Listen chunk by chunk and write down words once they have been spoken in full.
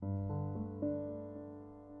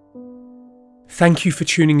Thank you for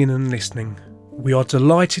tuning in and listening. We are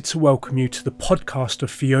delighted to welcome you to the podcast of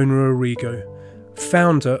Fiona Origo,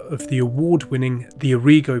 founder of the award-winning The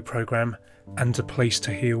Origo Programme and A Place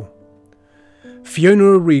to Heal.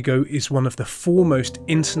 Fiona Origo is one of the foremost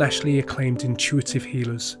internationally acclaimed intuitive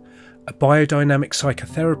healers, a biodynamic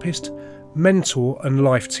psychotherapist, mentor and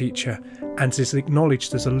life teacher, and is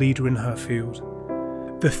acknowledged as a leader in her field.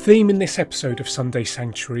 The theme in this episode of Sunday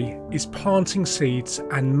Sanctuary is planting seeds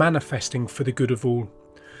and manifesting for the good of all.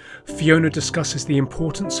 Fiona discusses the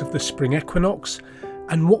importance of the spring equinox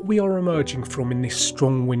and what we are emerging from in this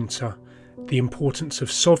strong winter, the importance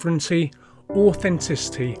of sovereignty,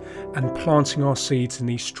 authenticity and planting our seeds in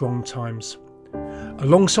these strong times.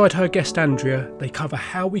 Alongside her guest Andrea, they cover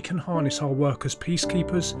how we can harness our work as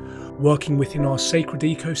peacekeepers, working within our sacred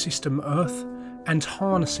ecosystem Earth, and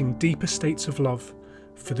harnessing deeper states of love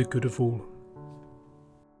for the good of all.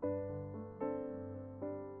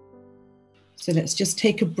 So let's just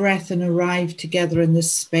take a breath and arrive together in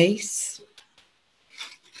this space.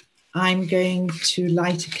 I'm going to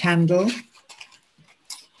light a candle,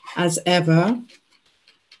 as ever,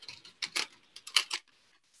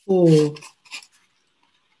 for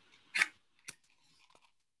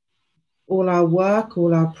all our work,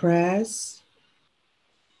 all our prayers,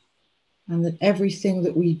 and that everything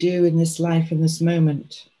that we do in this life, in this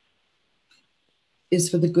moment, is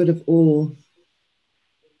for the good of all,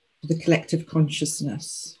 for the collective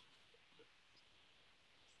consciousness.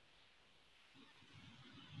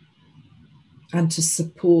 And to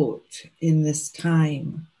support in this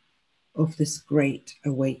time of this great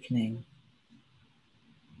awakening.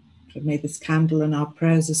 So may this candle and our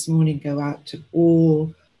prayers this morning go out to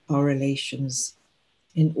all our relations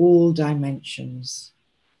in all dimensions,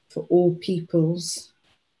 for all peoples,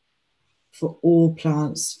 for all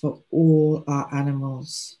plants, for all our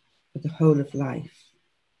animals, for the whole of life.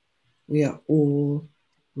 We are all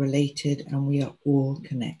related and we are all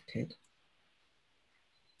connected.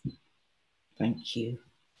 Thank you.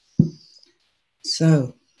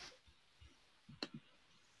 So,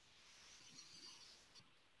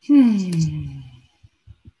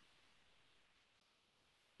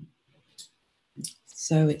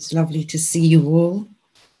 So it's lovely to see you all,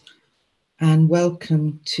 and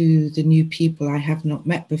welcome to the new people I have not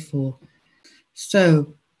met before.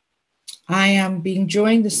 So I am being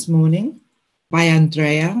joined this morning by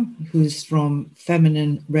Andrea, who's from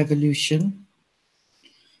Feminine Revolution.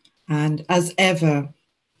 And as ever,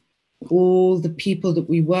 all the people that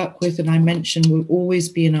we work with and I mentioned will always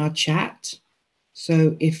be in our chat.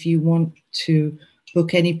 So if you want to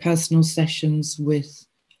book any personal sessions with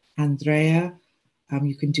Andrea,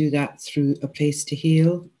 you can do that through A Place to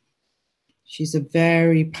Heal. She's a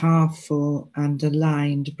very powerful and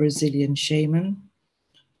aligned Brazilian shaman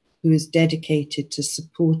who is dedicated to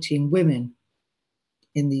supporting women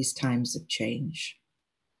in these times of change.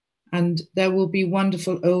 And there will be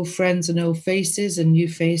wonderful old friends and old faces and new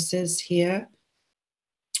faces here.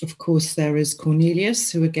 Of course, there is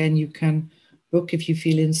Cornelius, who again you can book if you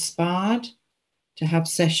feel inspired to have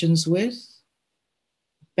sessions with.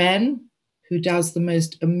 Ben, who does the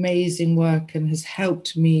most amazing work and has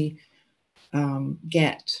helped me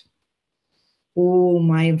get all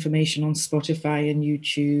my information on Spotify and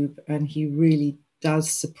YouTube, and he really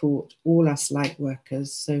does support all us light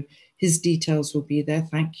workers. So his details will be there.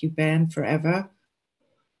 Thank you, Ben, forever.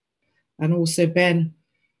 And also Ben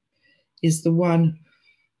is the one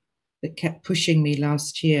that kept pushing me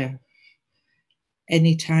last year.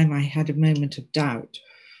 Anytime I had a moment of doubt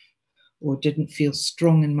or didn't feel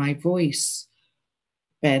strong in my voice,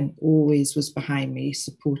 Ben always was behind me,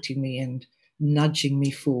 supporting me and nudging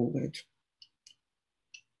me forward.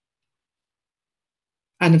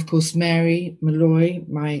 And of course, Mary Malloy,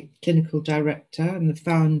 my clinical director and the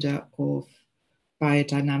founder of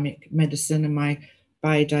Biodynamic Medicine, and my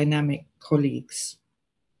biodynamic colleagues.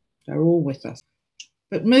 They're all with us.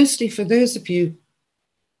 But mostly for those of you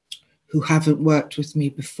who haven't worked with me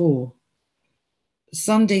before,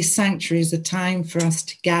 Sunday Sanctuary is a time for us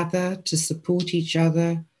to gather, to support each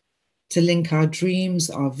other, to link our dreams,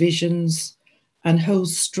 our visions, and hold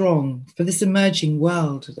strong for this emerging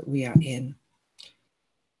world that we are in.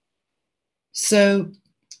 So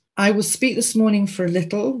I will speak this morning for a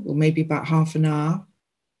little, or maybe about half an hour,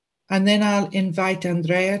 and then I'll invite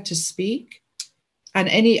Andrea to speak, and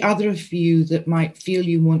any other of you that might feel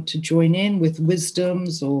you want to join in with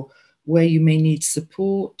wisdoms or where you may need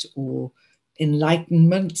support or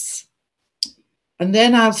enlightenments. And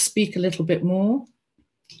then I'll speak a little bit more.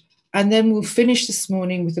 And then we'll finish this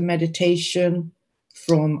morning with a meditation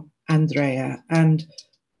from Andrea. And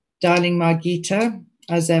darling Margita,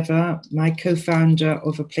 as ever, my co-founder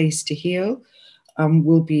of A Place to Heal,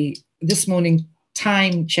 will be this morning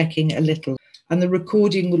time checking a little, and the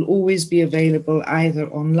recording will always be available either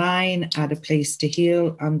online at A Place to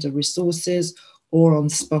Heal under resources, or on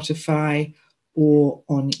Spotify or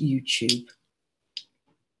on YouTube.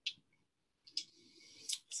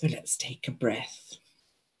 So let's take a breath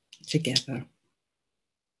together.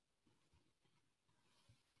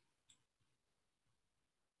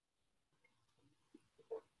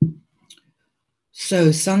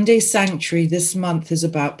 So Sunday Sanctuary this month is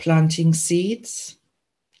about planting seeds,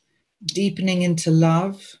 deepening into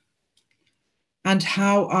love, and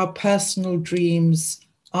how our personal dreams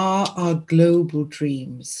are our global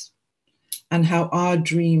dreams, and how our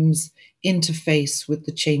dreams interface with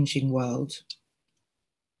the changing world.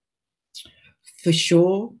 For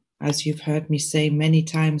sure, as you've heard me say many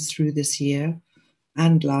times through this year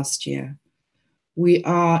and last year, we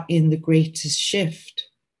are in the greatest shift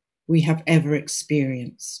we have ever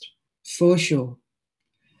experienced, for sure.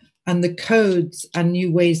 And the codes and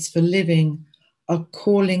new ways for living are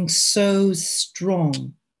calling so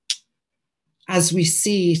strong, as we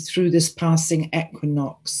see through this passing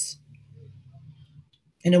equinox.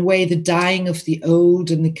 In a way, the dying of the old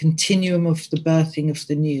and the continuum of the birthing of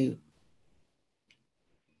the new.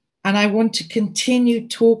 And I want to continue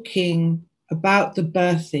talking about the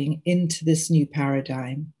birthing into this new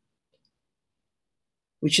paradigm,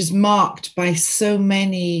 which is marked by so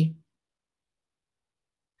many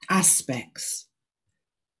aspects.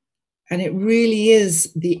 And it really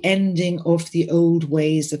is the ending of the old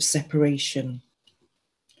ways of separation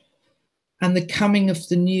and the coming of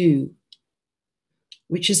the new,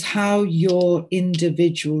 which is how your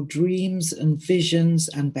individual dreams and visions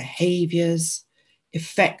and behaviors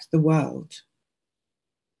affect the world.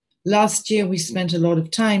 Last year, we spent a lot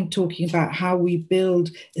of time talking about how we build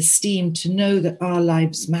esteem to know that our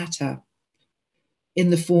lives matter in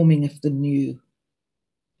the forming of the new,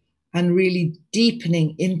 and really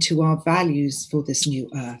deepening into our values for this new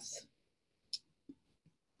earth.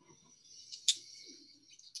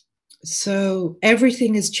 So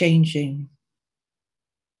everything is changing,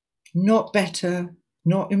 not better,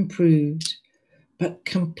 not improved, but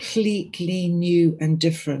completely new and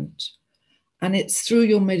different. And it's through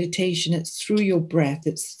your meditation, it's through your breath,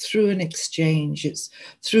 it's through an exchange, it's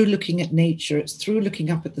through looking at nature, it's through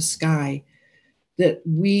looking up at the sky that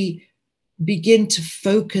we begin to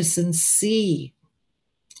focus and see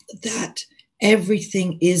that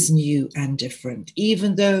everything is new and different.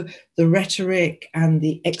 Even though the rhetoric and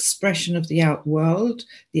the expression of the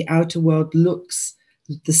outer world looks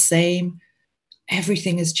the same,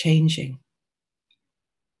 everything is changing.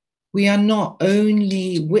 We are not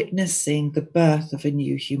only witnessing the birth of a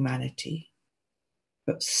new humanity,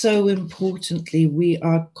 but so importantly, we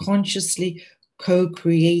are consciously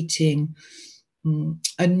co-creating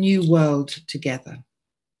a new world together.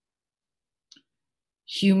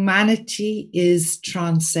 Humanity is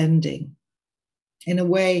transcending. In a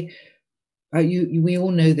way, we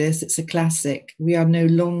all know this, it's a classic. We are no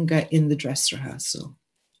longer in the dress rehearsal.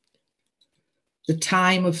 The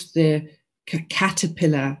time of the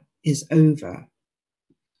caterpillar is over,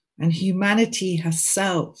 and humanity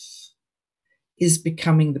herself is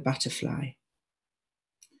becoming the butterfly.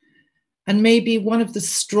 And maybe one of the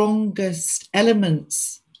strongest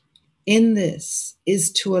elements in this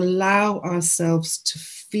is to allow ourselves to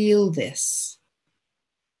feel this,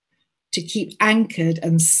 to keep anchored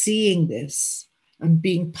and seeing this and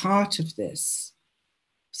being part of this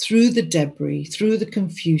through the debris, through the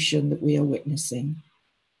confusion that we are witnessing,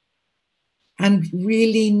 and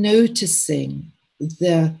really noticing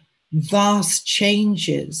the vast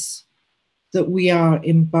changes that we are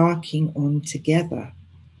embarking on together.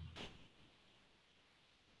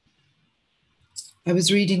 I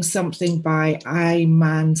was reading something by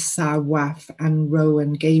Ayman Sawaf and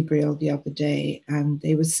Rowan Gabriel the other day, and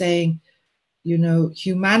they were saying,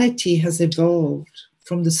 humanity has evolved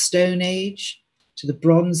from the Stone Age to the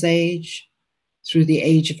Bronze Age, through the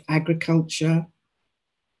age of agriculture,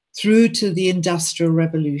 through to the Industrial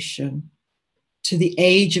Revolution, to the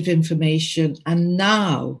age of information, and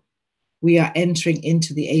now we are entering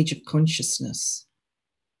into the age of consciousness.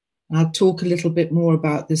 And I'll talk a little bit more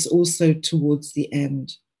about this also towards the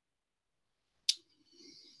end.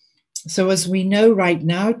 So as we know right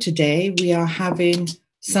now, today, we are having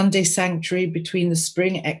Sunday Sanctuary between the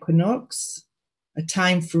spring equinox, a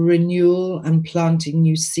time for renewal and planting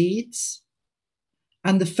new seeds,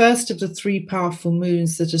 and the first of the three powerful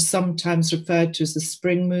moons that are sometimes referred to as the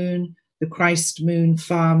spring moon, the Christ moon,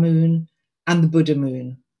 fire moon, and the Buddha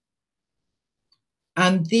moon.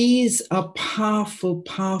 And these are powerful,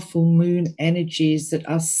 powerful moon energies that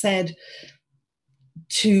are said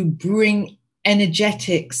to bring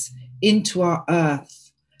energetics into our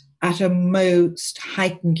earth at a most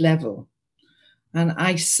heightened level. And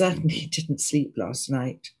I certainly didn't sleep last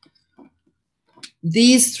night.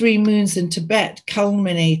 These 3 moons in Tibet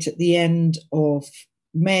culminate at the end of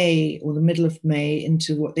May, or the middle of May,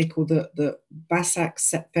 into what they call the Basak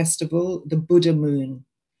festival, the Buddha moon,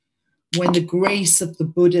 when the grace of the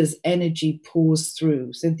Buddha's energy pours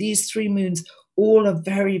through. So these 3 moons all are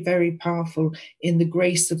very, very powerful in the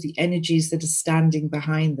grace of the energies that are standing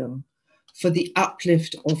behind them for the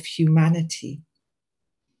uplift of humanity.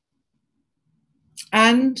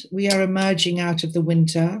 And we are emerging out of the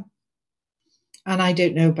winter. And I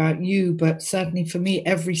don't know about you, but certainly for me,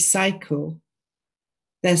 every cycle,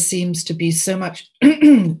 there seems to be so much,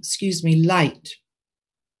 light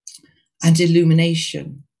and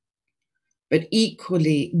illumination. But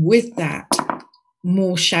equally with that,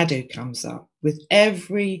 more shadow comes up. With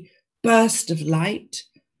every burst of light,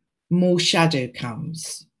 more shadow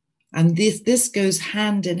comes. And this goes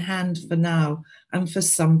hand in hand for now and for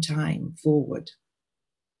some time forward.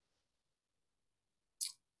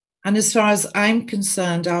 And as far as I'm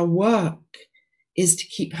concerned, our work is to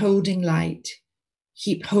keep holding light,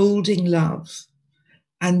 keep holding love,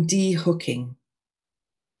 and de-hooking.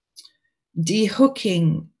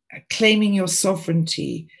 De-hooking, claiming your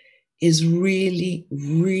sovereignty, is really,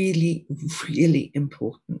 really, really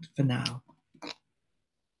important for now.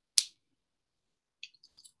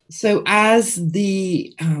 So as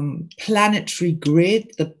the planetary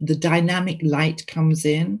grid, the dynamic light comes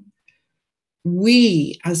in,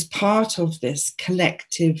 we, as part of this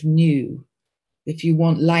collective new, if you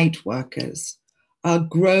want, light workers, are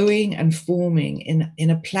growing and forming in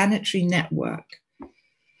a planetary network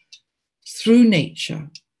through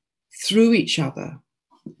nature, through each other,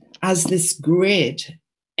 as this grid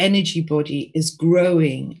energy body is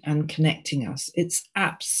growing and connecting us. It's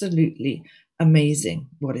absolutely amazing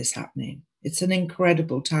what is happening. It's an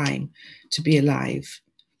incredible time to be alive.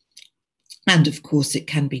 And of course, it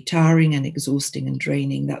can be tiring and exhausting and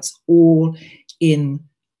draining. That's all in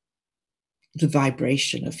the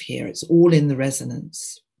vibration of here. It's all in the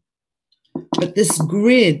resonance. But this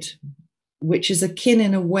grid, which is akin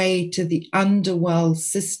in a way to the underworld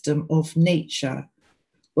system of nature,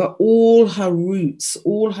 where all her roots,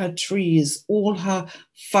 all her trees, all her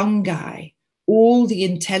fungi, all the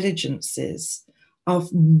intelligences are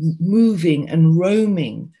moving and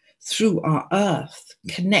roaming through our earth,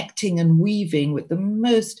 connecting and weaving with the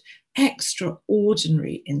most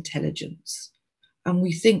extraordinary intelligence. And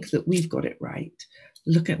we think that we've got it right.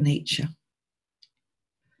 Look at nature.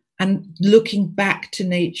 And looking back to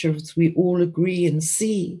nature, as we all agree and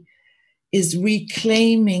see, is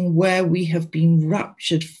reclaiming where we have been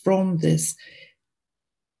ruptured from this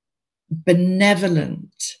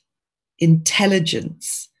benevolent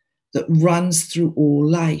intelligence that runs through all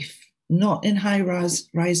life, not in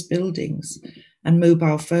high-rise buildings and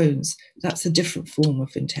mobile phones. That's a different form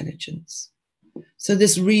of intelligence. So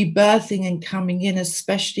this rebirthing and coming in,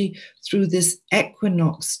 especially through this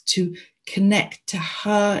equinox, to connect to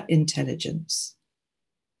her intelligence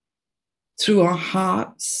through our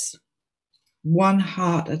hearts, one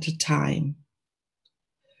heart at a time.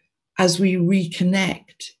 As we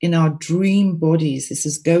reconnect in our dream bodies, this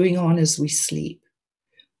is going on as we sleep.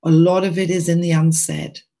 A lot of it is in the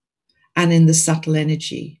unsaid and in the subtle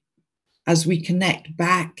energy. As we connect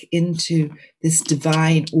back into this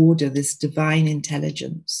divine order, this divine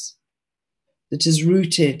intelligence that is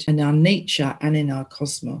rooted in our nature and in our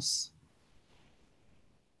cosmos,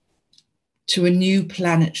 to a new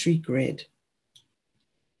planetary grid.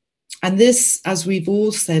 And this, as we've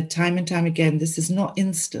all said time and time again, this is not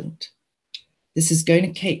instant. This is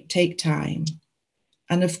going to take time.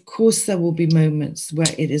 And of course, there will be moments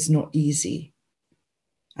where it is not easy.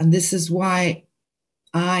 And this is why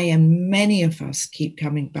I and many of us keep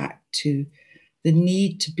coming back to the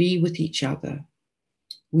need to be with each other.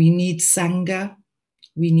 We need Sangha,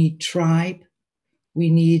 we need tribe, we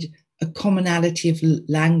need a commonality of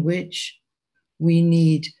language, we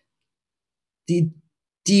need the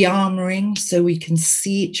de-armoring so we can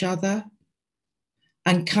see each other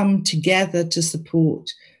and come together to support,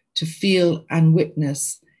 to feel and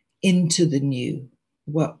witness into the new.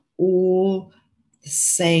 We're all the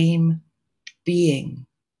same being.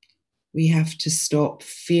 We have to stop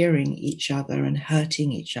fearing each other and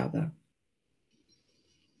hurting each other.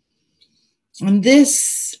 And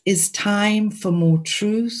this is time for more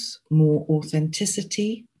truth, more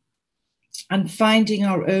authenticity, and finding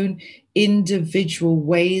our own individual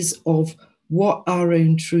ways of what our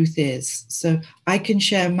own truth is. So I can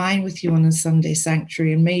share mine with you on a Sunday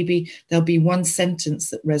Sanctuary, and maybe there'll be one sentence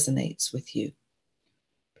that resonates with you.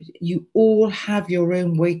 You all have your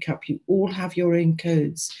own wake up. You all have your own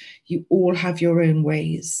codes. You all have your own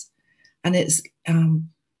ways. And it's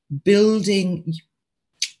building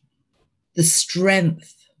the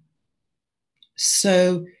strength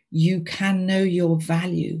so you can know your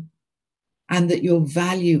value, and that your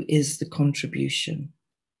value is the contribution.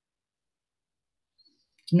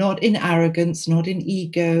 Not in arrogance, not in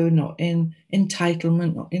ego, not in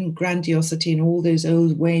entitlement, not in grandiosity and all those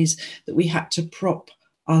old ways that we had to prop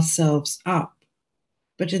ourselves up,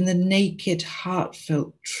 but in the naked,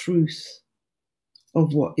 heartfelt truth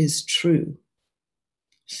of what is true.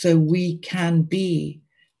 So we can be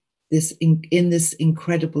this in this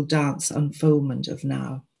incredible dance unfoldment of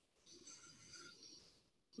now.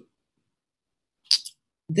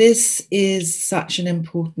 This is such an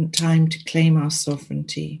important time to claim our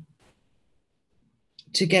sovereignty,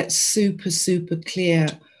 to get super, super clear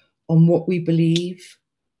on what we believe,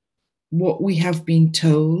 what we have been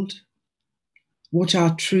told, what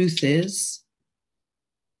our truth is,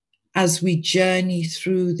 as we journey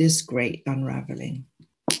through this great unraveling.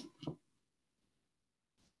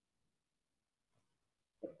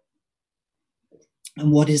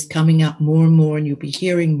 And what is coming up more and more, and you'll be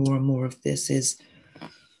hearing more and more of this, is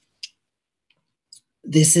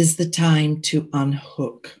this is the time to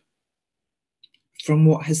unhook from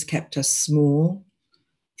what has kept us small,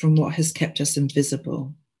 from what has kept us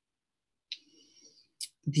invisible.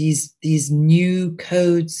 These new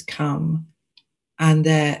codes come, and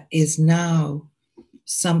there is now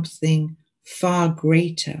something far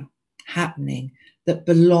greater happening that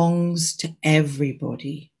belongs to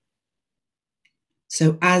everybody.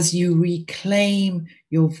 So as you reclaim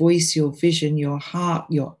your voice, your vision, your heart,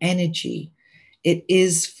 your energy, it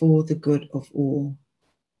is for the good of all.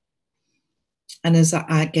 And as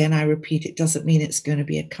I repeat, it doesn't mean it's going to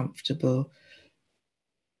be a comfortable,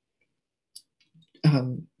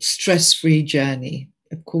 stress-free journey.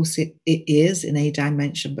 Of course, it is in a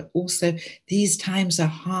dimension, but also these times are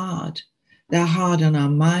hard. They're hard on our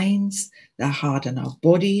minds. They're hard on our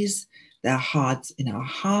bodies. They're hard in our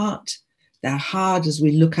heart. They're hard as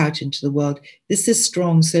we look out into the world. This is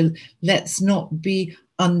strong, so let's not be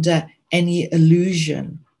under any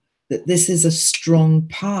illusion that this is a strong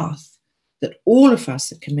path that all of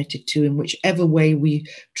us are committed to in whichever way we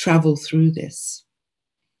travel through this.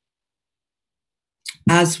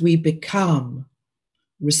 As we become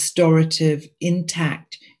restorative,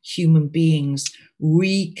 intact human beings,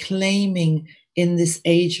 reclaiming in this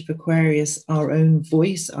age of Aquarius our own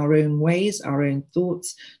voice, our own ways, our own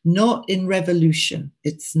thoughts, not in revolution.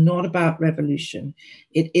 It's not about revolution.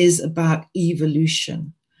 It is about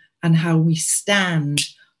evolution and how we stand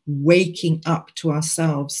waking up to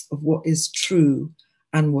ourselves of what is true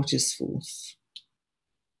and what is false.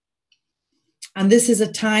 And this is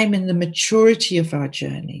a time in the maturity of our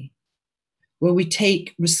journey where we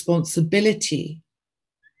take responsibility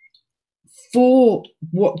for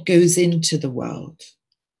what goes into the world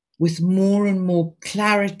with more and more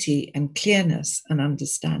clarity and clearness and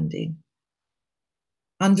understanding.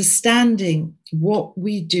 Understanding what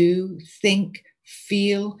we do, think,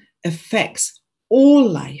 feel affects all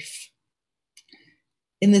life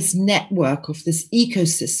in this network of this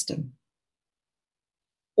ecosystem.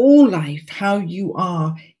 All life, how you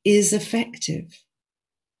are, is effective.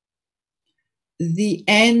 The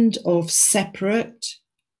end of separate,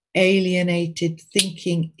 alienated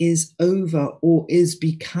thinking is over or is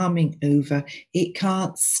becoming over. It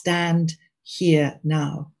can't stand here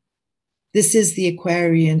now. This is the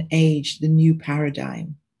Aquarian age, the new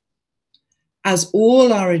paradigm. As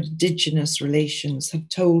all our indigenous relations have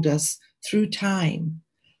told us through time,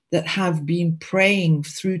 that have been praying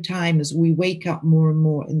through time as we wake up more and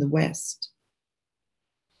more in the West,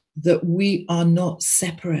 that we are not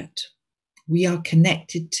separate. We are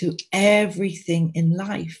connected to everything in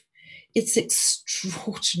life. It's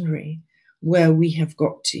extraordinary where we have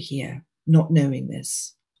got to here, not knowing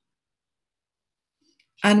this.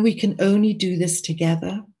 And we can only do this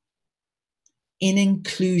together in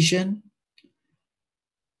inclusion,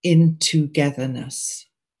 in togetherness.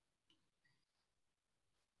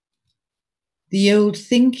 The old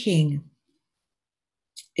thinking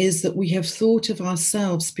is that we have thought of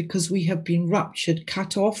ourselves because we have been ruptured,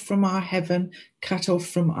 cut off from our heaven, cut off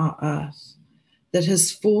from our earth, that has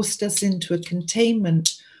forced us into a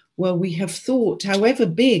containment where we have thought, however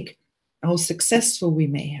big or successful we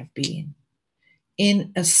may have been,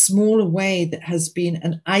 in a smaller way that has been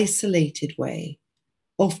an isolated way,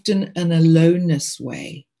 often an aloneness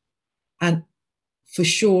way, and for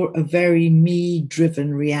sure a very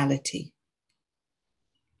me-driven reality.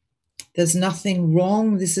 There's nothing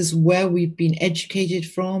wrong. This is where we've been educated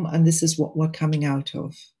from, and this is what we're coming out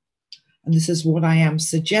of. And this is what I am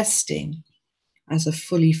suggesting as a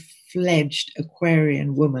fully fledged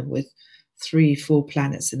Aquarian woman with 3-4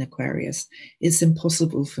 planets in Aquarius. It's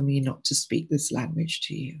impossible for me not to speak this language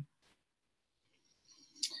to you.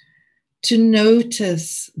 To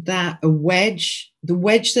notice that the wedge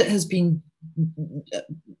that has been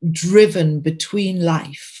driven between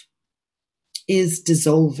life is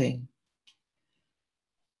dissolving.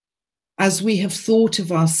 As we have thought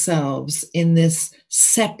of ourselves in this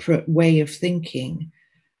separate way of thinking,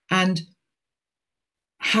 and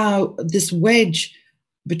how this wedge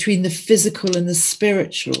between the physical and the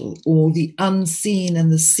spiritual, or the unseen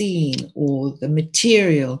and the seen, or the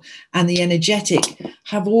material and the energetic,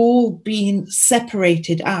 have all been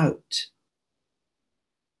separated out.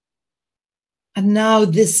 And now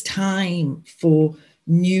this time for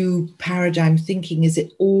new paradigm thinking is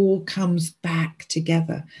it all comes back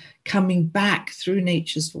together, coming back through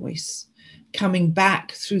nature's voice, coming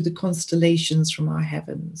back through the constellations from our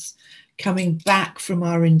heavens, coming back from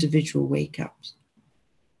our individual wake-ups.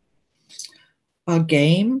 Our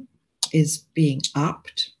game is being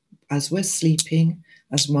upped as we're sleeping,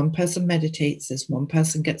 as one person meditates, as one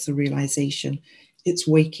person gets a realization. It's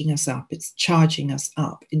waking us up, it's charging us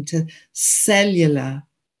up into cellular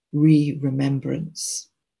remembrance.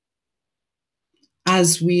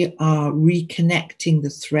 As we are reconnecting the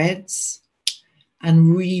threads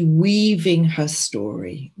and reweaving her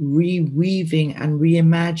story, reweaving and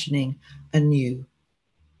reimagining anew.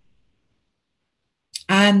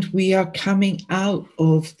 And we are coming out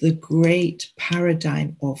of the great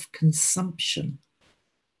paradigm of consumption.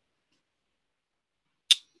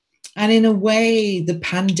 And in a way, the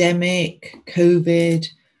pandemic, COVID,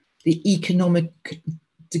 the economic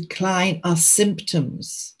decline are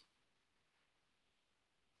symptoms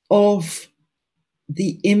of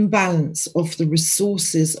the imbalance of the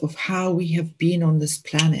resources of how we have been on this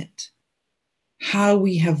planet, how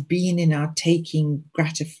we have been in our taking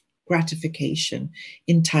gratification,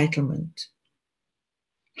 entitlement,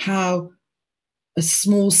 how a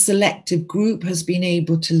small selective group has been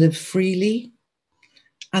able to live freely,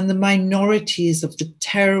 and the minorities of the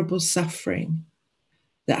terrible suffering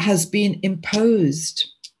that has been imposed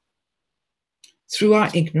through our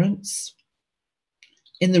ignorance,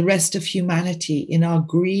 in the rest of humanity, in our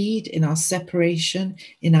greed, in our separation,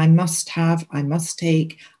 in I must have, I must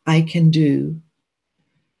take, I can do.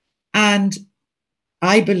 And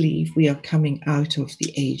I believe we are coming out of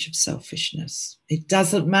the age of selfishness. It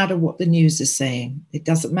doesn't matter what the news is saying. It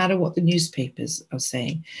doesn't matter what the newspapers are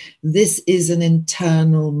saying. This is an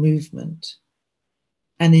internal movement,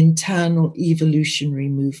 an internal evolutionary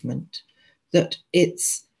movement that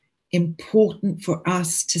it's important for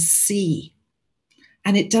us to see.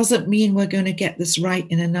 And it doesn't mean we're going to get this right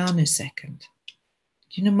in a nanosecond.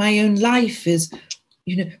 You know, my own life is,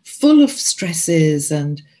 full of stresses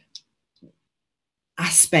and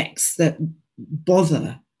aspects that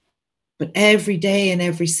bother. But every day and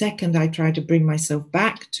every second, I try to bring myself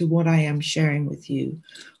back to what I am sharing with you.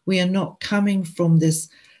 We are not coming from this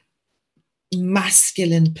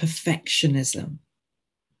masculine perfectionism.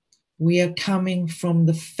 We are coming from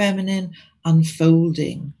the feminine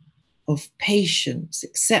unfolding of patience,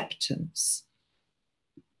 acceptance,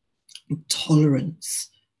 tolerance,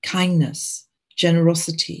 kindness,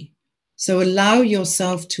 generosity. So allow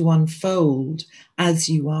yourself to unfold as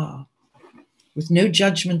you are, with no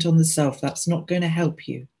judgment on the self. That's not going to help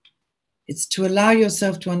you. It's to allow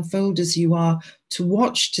yourself to unfold as you are, to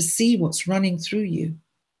watch, to see what's running through you.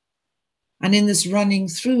 And in this running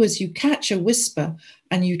through, as you catch a whisper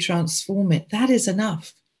and you transform it, that is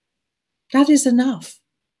enough. That is enough.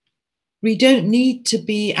 We don't need to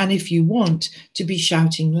be, and if you want, to be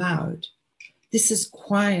shouting loud. This is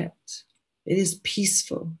quiet. It is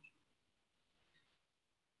peaceful.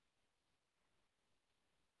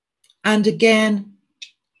 And again,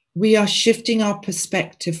 we are shifting our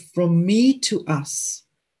perspective from me to us.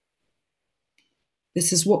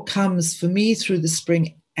 This is what comes for me through the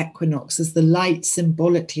spring equinox as the light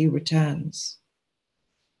symbolically returns.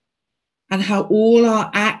 And how all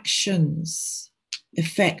our actions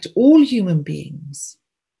affect all human beings.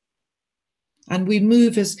 And we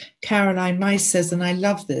move, as Caroline Myss says, and I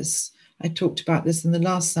love this, I talked about this in the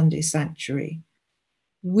last Sunday Sanctuary,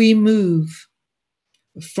 we move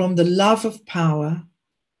from the love of power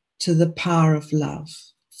to the power of love.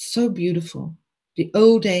 So beautiful. The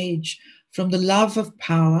old age, from the love of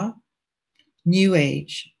power, new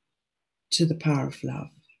age, to the power of love.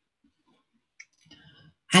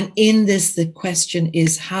 And in this, the question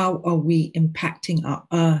is, how are we impacting our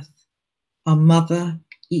earth, our mother,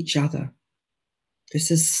 each other. This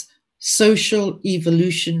is social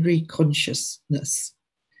evolutionary consciousness.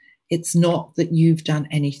 It's not that you've done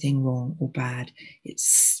anything wrong or bad.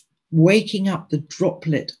 It's waking up the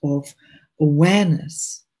droplet of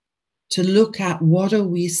awareness to look at what are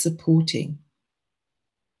we supporting?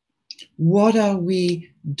 What are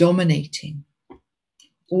we dominating?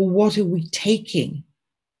 Or what are we taking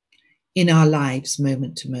in our lives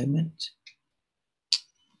moment to moment?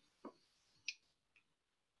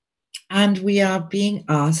 And we are being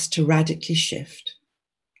asked to radically shift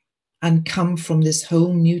and come from this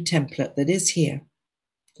whole new template that is here,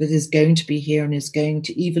 that is going to be here and is going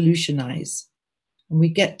to evolutionize. And we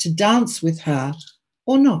get to dance with her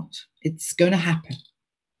or not. It's going to happen.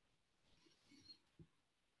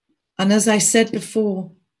 And as I said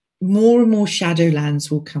before, more and more shadowlands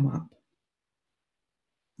will come up.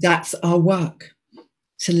 That's our work,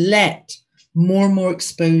 to let more and more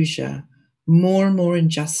exposure, more and more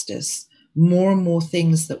injustice, more and more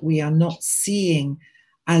things that we are not seeing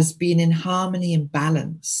as being in harmony and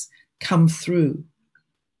balance come through.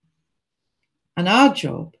 And our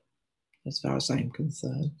job, as far as I'm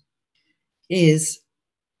concerned, is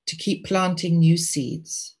to keep planting new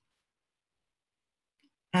seeds.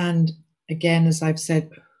 And again, as I've said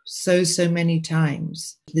so many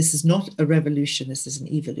times, this is not a revolution, this is an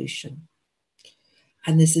evolution.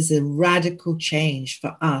 And this is a radical change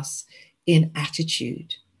for us in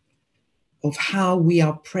attitude of how we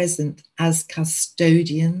are present as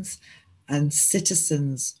custodians and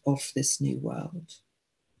citizens of this new world.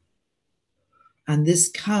 And this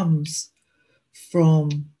comes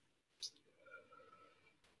from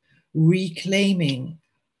reclaiming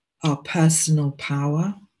our personal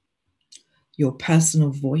power, your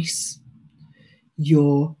personal voice,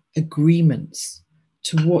 your agreements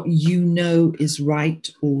to what you know is right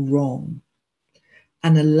or wrong,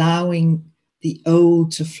 and allowing the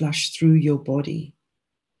old to flush through your body,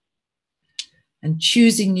 and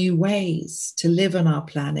choosing new ways to live on our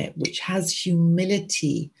planet, which has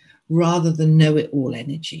humility rather than know-it-all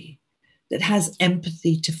energy, that has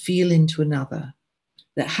empathy to feel into another,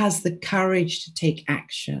 that has the courage to take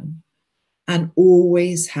action, and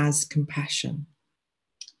always has compassion.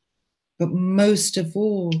 But most of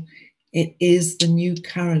all, it is the new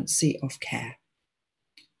currency of care,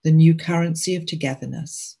 the new currency of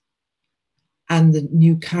togetherness, and the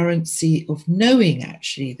new currency of knowing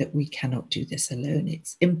actually that we cannot do this alone.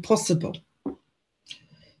 It's impossible.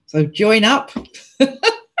 So join up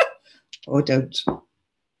or don't.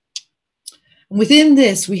 And within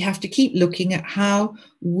this, we have to keep looking at how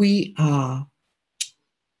we are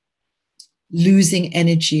losing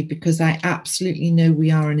energy, because I absolutely know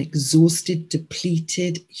we are an exhausted,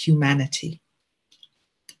 depleted humanity.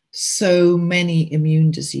 So many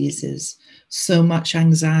immune diseases, so much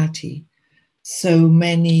anxiety, so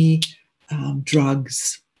many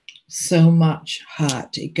drugs, so much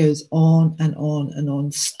hurt. It goes on and on and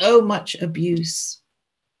on. So much abuse.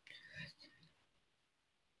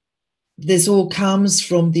 This all comes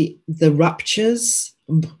from the ruptures,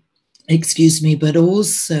 but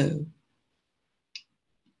also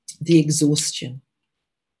the exhaustion.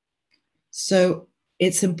 So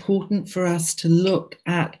it's important for us to look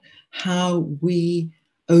at how we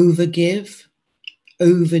overgive,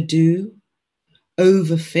 overdo,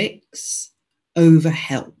 overfix,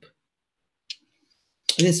 overhelp.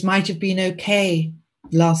 This might have been okay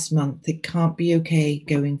last month. It can't be okay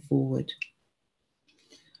going forward.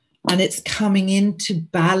 And it's coming into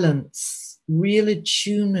balance, real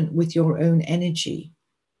attunement with your own energy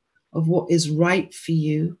of what is right for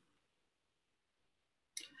you,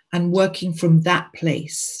 and working from that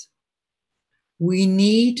place. We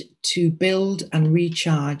need to build and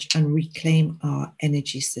recharge and reclaim our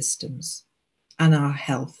energy systems and our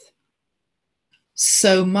health.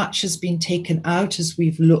 So much has been taken out as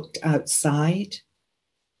we've looked outside,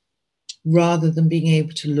 rather than being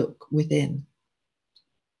able to look within.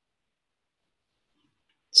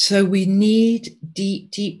 So we need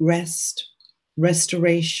deep rest,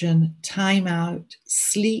 restoration, time out,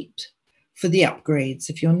 sleep for the upgrades.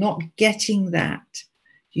 If you're not getting that,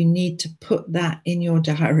 you need to put that in your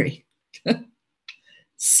diary.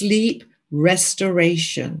 Sleep,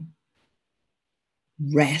 restoration,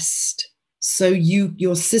 rest, so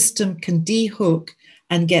your system can dehook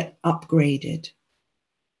and get upgraded.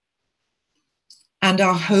 And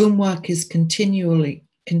our homework is continually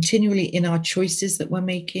in our choices that we're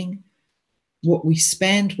making, what we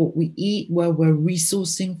spend, what we eat, where we're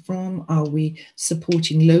resourcing from. Are we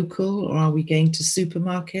supporting local, or are we going to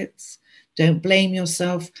supermarkets? Don't blame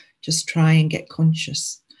yourself, just try and get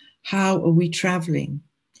conscious. How are we traveling?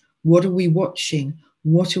 What are we watching?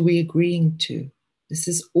 What are we agreeing to? This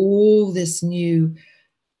is all this new,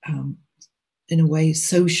 in a way,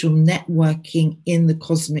 social networking in the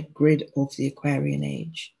cosmic grid of the Aquarian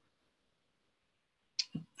age.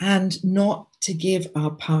 And not to give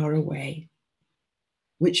our power away,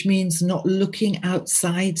 which means not looking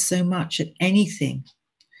outside so much at anything.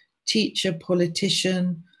 Teacher,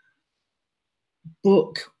 politician,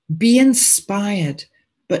 book, be inspired,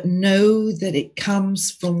 but know that it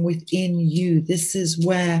comes from within you. This is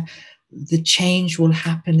where the change will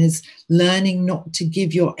happen, is learning not to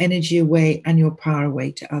give your energy away and your power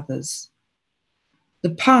away to others. The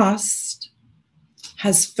past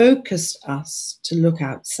has focused us to look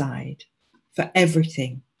outside for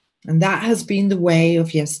everything. And that has been the way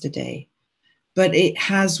of yesterday, but it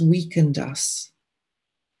has weakened us.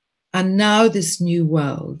 And now this new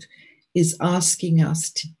world is asking us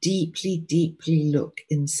to deeply, deeply look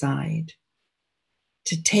inside,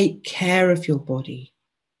 to take care of your body,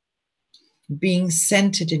 being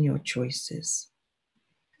centered in your choices,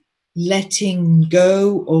 letting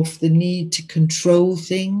go of the need to control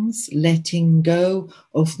things, letting go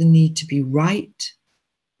of the need to be right,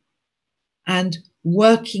 and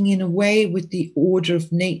working in a way with the order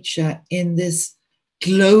of nature in this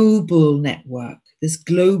global network, this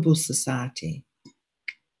global society.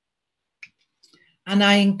 And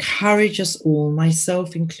I encourage us all,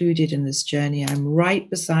 myself included in this journey. I'm right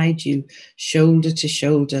beside you, shoulder to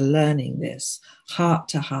shoulder, learning this, heart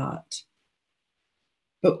to heart.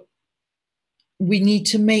 But we need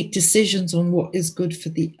to make decisions on what is good for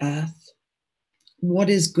the earth,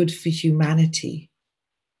 what is good for humanity,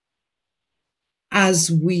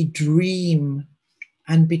 as we dream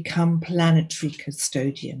and become planetary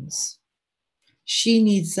custodians. She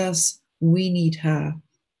needs us, we need her,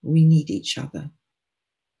 we need each other.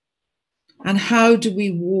 And how do we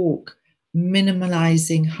walk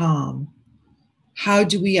minimalizing harm? How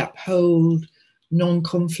do we uphold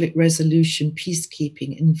non-conflict resolution,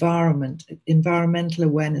 peacekeeping, environmental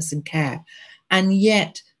awareness and care, and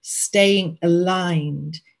yet staying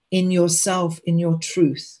aligned in yourself, in your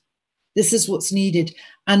truth? This is what's needed.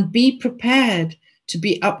 And be prepared to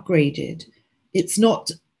be upgraded. It's not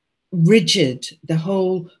rigid.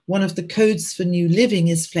 One of the codes for new living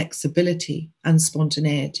is flexibility and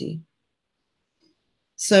spontaneity.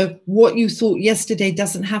 So what you thought yesterday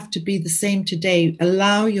doesn't have to be the same today.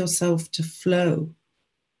 Allow yourself to flow,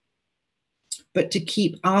 but to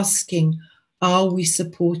keep asking, are we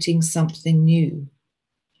supporting something new?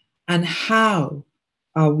 And how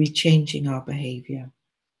are we changing our behavior?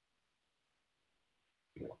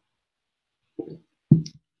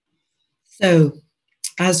 So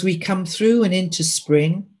as we come through and into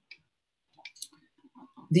spring,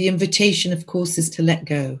 the invitation, of course, is to let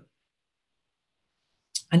go.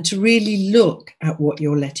 And to really look at what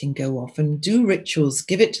you're letting go of and do rituals,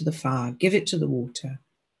 give it to the fire, give it to the water.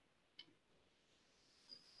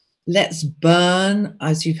 Let's burn,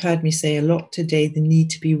 as you've heard me say a lot today, the need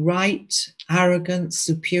to be right, arrogance,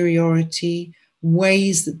 superiority,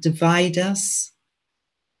 ways that divide us,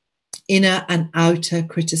 inner and outer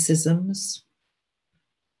criticisms.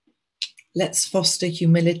 Let's foster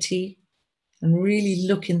humility and really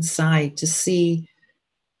look inside to see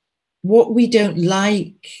what we don't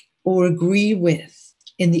like or agree with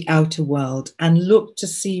in the outer world, and look to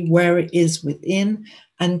see where it is within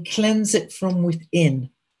and cleanse it from within.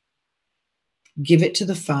 Give it to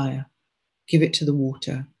the fire, give it to the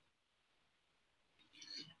water.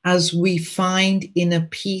 As we find inner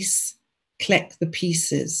peace, collect the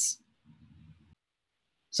pieces.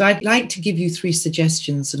 So I'd like to give you 3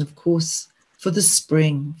 suggestions, and of course, for the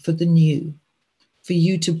spring, for the new, for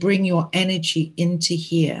you to bring your energy into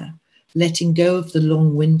here, letting go of the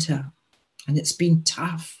long winter. And it's been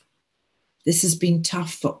tough. This has been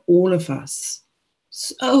tough for all of us.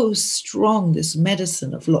 So strong, this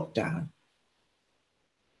medicine of lockdown.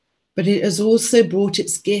 But it has also brought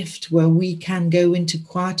its gift where we can go into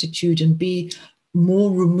quietude and be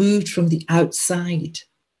more removed from the outside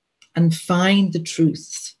and find the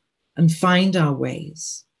truth and find our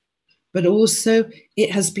ways. But also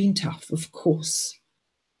it has been tough, of course.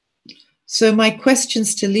 So my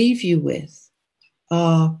questions to leave you with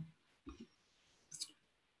are,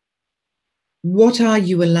 what are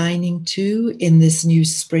you aligning to in this new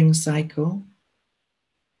spring cycle?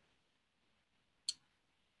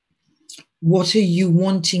 What are you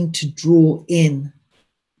wanting to draw in?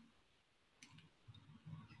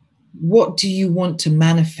 What do you want to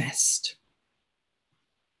manifest?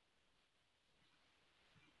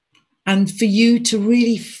 And for you to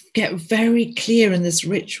really get very clear in this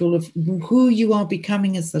ritual of who you are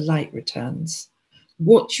becoming as the light returns,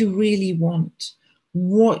 what you really want,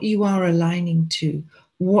 what you are aligning to,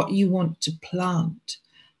 what you want to plant,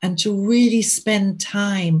 and to really spend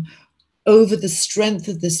time over the strength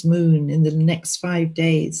of this moon in the next 5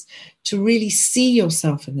 days to really see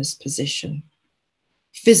yourself in this position,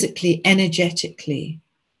 physically, energetically,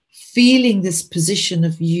 feeling this position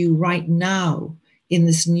of you right now in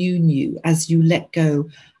this new as you let go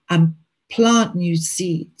and plant new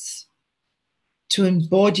seeds to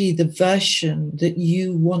embody the version that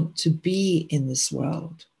you want to be in this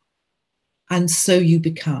world. And so you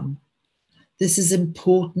become. This is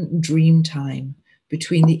important dream time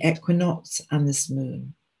between the equinox and this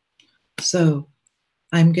moon. So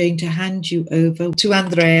I'm going to hand you over to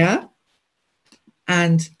Andrea,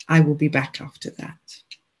 and I will be back after that.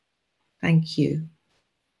 Thank you.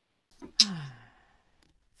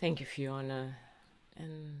 Thank you, Fiona.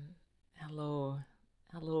 And hello,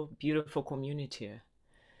 beautiful community.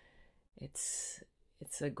 It's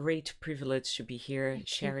a great privilege to be here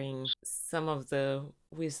sharing some of the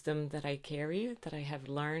wisdom that I carry, that I have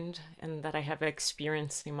learned, and that I have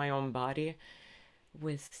experienced in my own body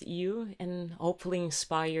with you, and hopefully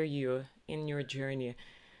inspire you in your journey.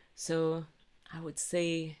 So I would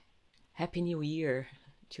say Happy New Year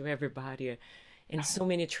to everybody. In so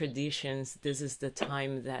many traditions, this is the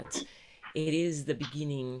time that it is the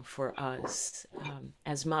beginning for us,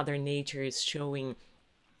 as Mother Nature is showing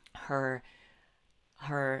her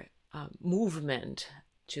movement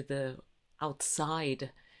to the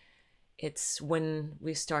outside. It's when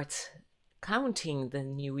we start counting the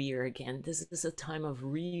new year again. This is a time of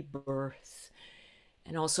rebirth,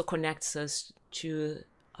 and also connects us to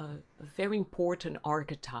a very important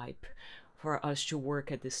archetype for us to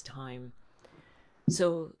work at this time.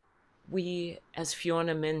 So we, as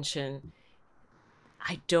Fiona mentioned,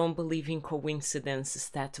 I don't believe in coincidences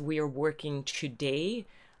that we are working today.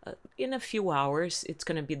 In a few hours, it's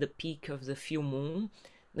going to be the peak of the full moon.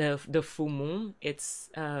 The full moon. It's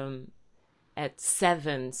at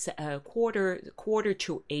 7, quarter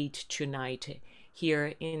to 8 tonight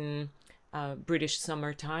here in British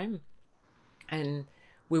summertime, and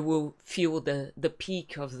we will feel the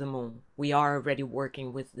peak of the moon. We are already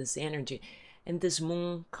working with this energy, and this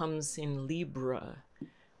moon comes in Libra,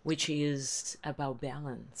 which is about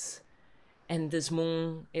balance. And this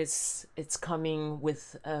moon it's coming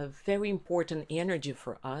with a very important energy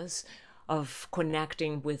for us of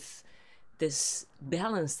connecting with this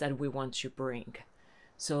balance that we want to bring.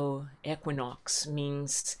 So equinox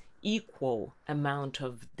means equal amount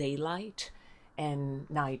of daylight and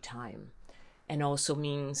nighttime, and also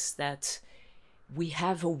means that we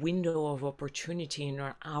have a window of opportunity in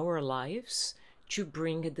our lives to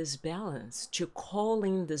bring this balance, to call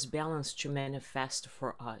in this balance to manifest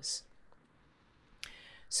for us.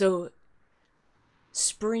 So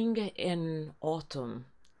spring and autumn,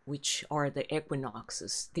 which are the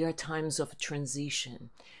equinoxes, they are times of transition.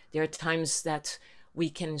 They are times that we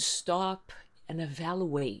can stop and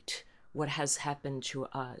evaluate what has happened to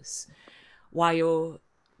us. While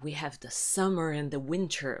we have the summer and the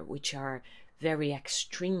winter, which are very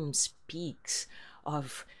extreme peaks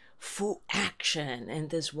of full action, and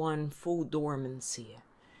this one full dormancy.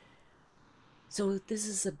 So this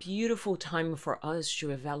is a beautiful time for us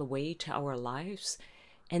to evaluate our lives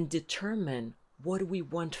and determine what we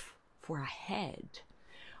want for ahead.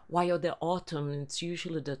 While the autumn, it's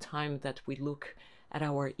usually the time that we look at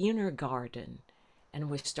our inner garden and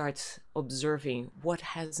we start observing what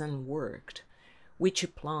hasn't worked,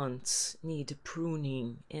 which plants need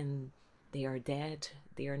pruning and they are dead,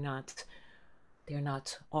 they are not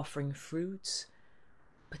offering fruits.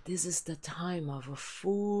 But this is the time of a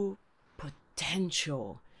full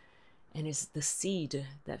potential, and it's the seed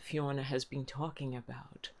that Fiona has been talking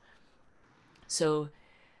about. So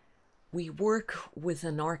we work with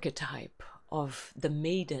an archetype of the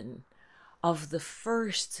maiden, of the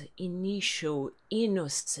first initial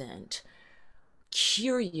innocent,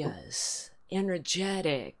 curious,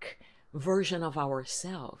 energetic version of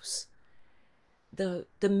ourselves. The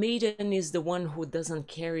maiden is the one who doesn't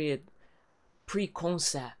carry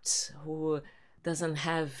preconcepts, who doesn't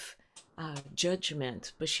have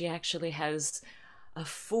judgment, but she actually has a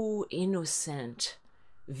full innocent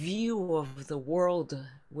view of the world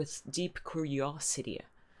with deep curiosity.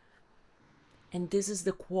 And this is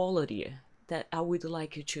the quality that I would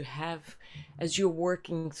like you to have as you're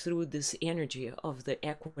working through this energy of the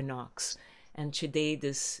equinox, and today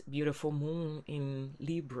this beautiful moon in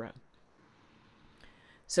Libra.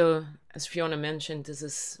 So as Fiona mentioned, this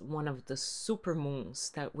is one of the super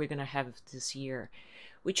moons that we're going to have this year,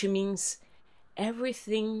 which means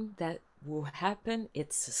everything that will happen,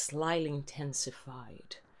 it's slightly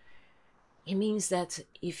intensified. It means that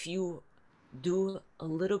if you do a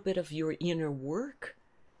little bit of your inner work,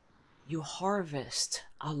 you harvest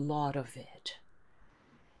a lot of it.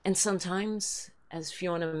 And sometimes, as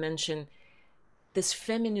Fiona mentioned, this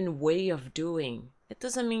feminine way of doing, it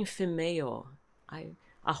doesn't mean female. I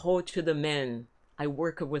hold to the men. I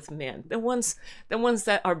work with men, the ones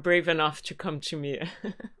that are brave enough to come to me.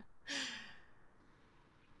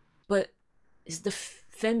 But it's the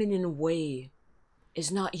feminine way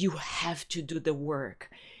is not you have to do the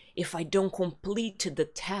work. If I don't complete the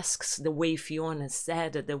tasks the way Fiona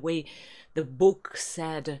said, the way the book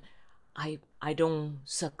said, I don't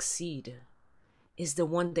succeed. Is the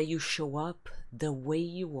one that you show up the way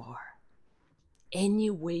you are,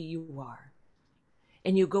 any way you are,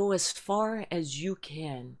 and you go as far as you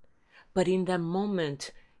can, but in that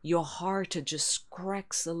moment your heart just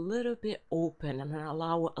cracks a little bit open and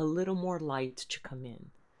allow a little more light to come in.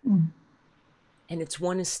 And it's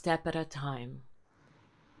one step at a time.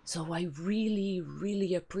 So I really,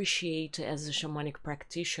 really appreciate, as a shamanic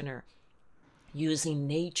practitioner, using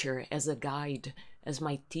nature as a guide, as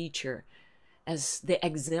my teacher, as the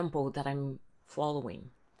example that I'm following.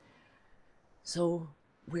 So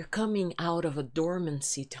we're coming out of a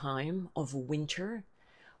dormancy time of winter,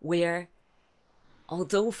 where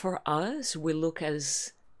although for us we look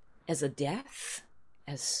as a death,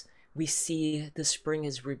 as we see the spring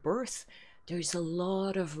as rebirth, there's a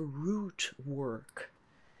lot of root work.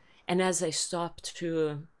 And as I stopped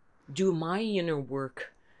to do my inner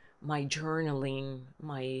work, my journaling,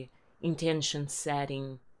 my intention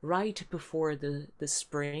setting right before the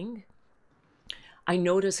spring, I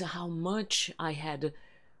noticed how much I had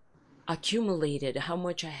accumulated, how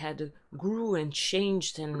much I had grew and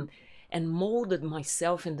changed and molded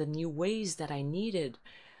myself in the new ways that I needed.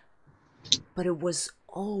 But it was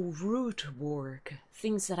all root work,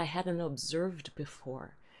 things that I hadn't observed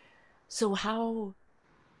before. So how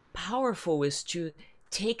powerful is to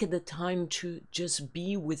take the time to just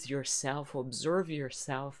be with yourself, observe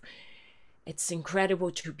yourself. It's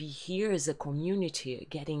incredible to be here as a community,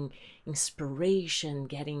 getting inspiration,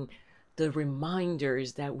 getting the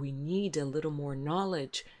reminders that we need a little more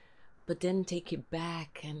knowledge, but then take it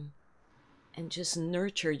back and just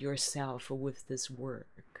nurture yourself with this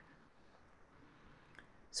work.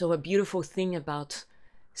 So a beautiful thing about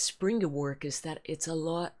spring work is that it's a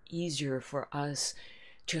lot easier for us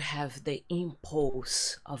to have the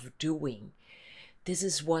impulse of doing. This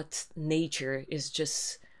is what nature is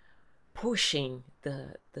just pushing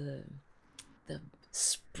the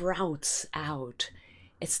sprouts out.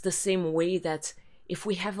 It's the same way that if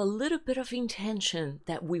we have a little bit of intention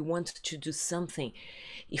that we want to do something,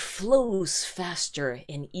 it flows faster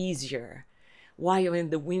and easier. While in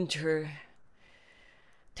the winter,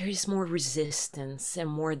 there is more resistance and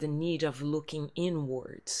more the need of looking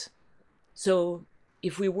inwards. So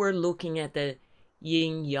if we were looking at the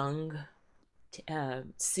yin-yang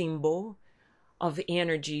symbol of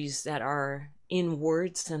energies that are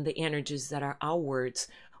inwards and the energies that are outwards,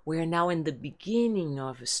 we are now in the beginning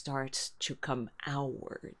of starts to come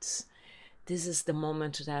outwards. This is the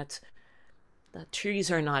moment that the trees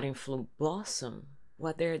are not in full blossom.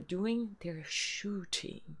 What they're doing, they're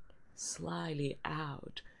shooting slyly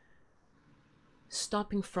out.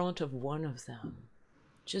 Stop in front of one of them.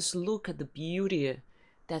 Just look at the beauty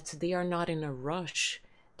that they are not in a rush.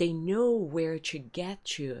 They know where to get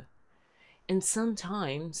to. And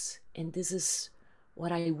sometimes, and this is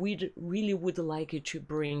what I really would like you to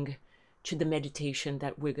bring to the meditation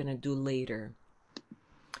that we're going to do later.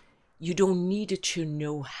 You don't need to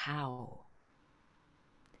know how.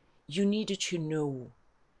 You need to know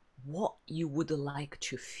what you would like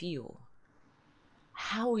to feel.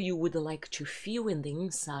 How you would like to feel in the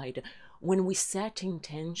inside. When we set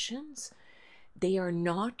intentions, they are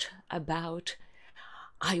not about,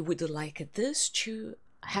 I would like this to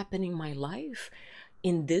happen in my life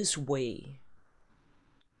in this way.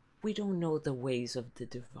 We don't know the ways of the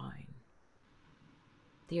divine.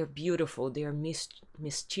 They are beautiful, they are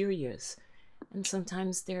mysterious, and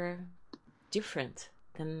sometimes they're different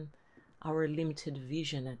than our limited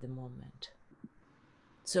vision at the moment.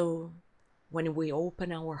 So when we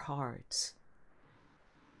open our hearts,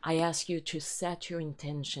 I ask you to set your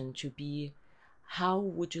intention to be, how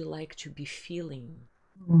would you like to be feeling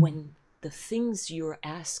when the things you're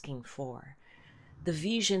asking for, the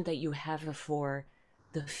vision that you have for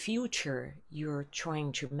the future you're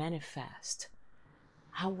trying to manifest,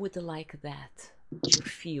 how would you like that to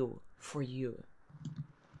feel for you?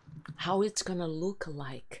 How it's gonna look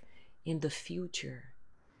like in the future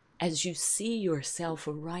as you see yourself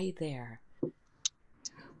right there.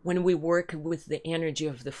 When we work with the energy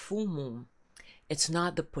of the full moon, it's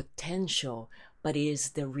not the potential, but it is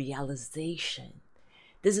the realization.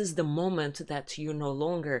 This is the moment that you no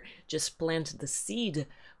longer just plant the seed,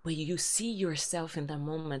 but you see yourself in that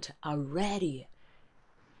moment already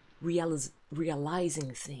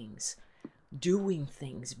realizing things, doing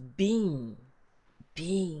things, being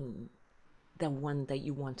the one that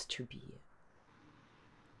you want to be.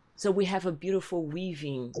 So we have a beautiful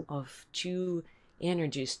weaving of two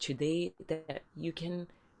energies today that you can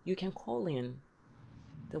call in,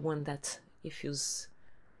 the one that it feels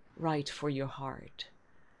right for your heart.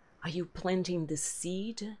 Are you planting the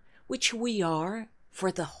seed, which we are,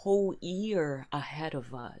 for the whole year ahead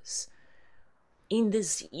of us? In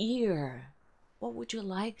this year, what would you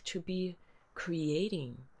like to be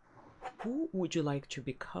creating? Who would you like to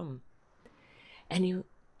become? And you,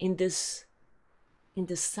 in this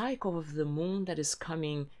cycle of the moon that is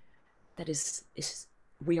coming, that is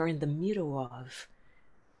we are in the middle of,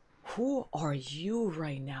 who are you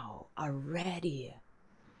right now already?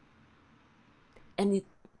 And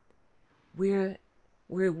we're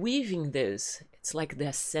weaving this. It's like the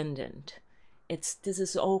ascendant. This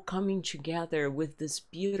is all coming together with this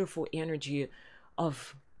beautiful energy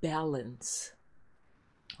of balance,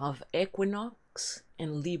 of equinox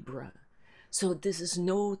and Libra. So this is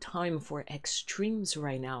no time for extremes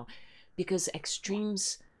right now, because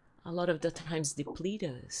extremes a lot of the times deplete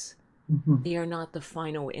us. Mm-hmm. They are not the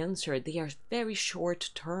final answer. They are very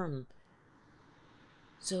short term.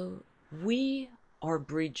 So we are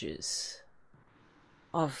bridges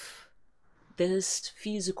of this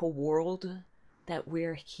physical world that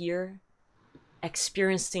we're here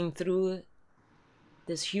experiencing through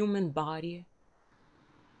this human body,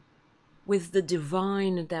 with the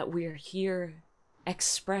divine that we're here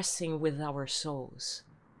expressing with our souls.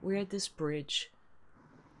 We're this bridge,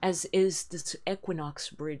 as is this equinox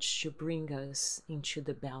bridge, to bring us into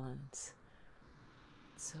the balance.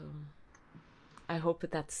 So I hope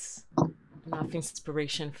that's enough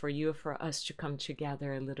inspiration for you, for us to come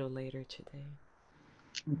together a little later today.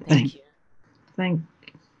 Thank you.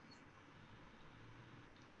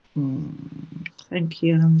 Thank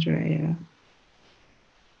you, Andrea.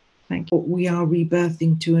 Thank you. We are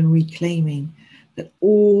rebirthing to and reclaiming that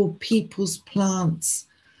all peoples, plants,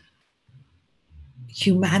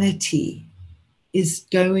 humanity is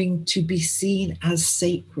going to be seen as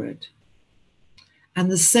sacred. And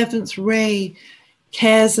the seventh ray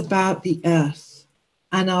cares about the earth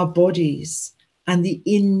and our bodies and the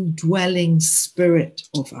indwelling spirit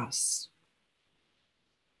of us.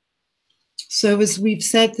 So as we've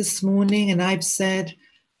said this morning, and I've said,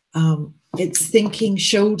 it's thinking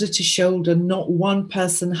shoulder to shoulder, not one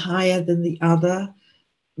person higher than the other.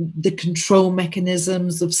 The control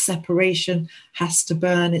mechanisms of separation has to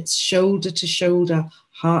burn. It's shoulder to shoulder,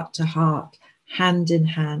 heart to heart, hand in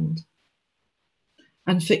hand.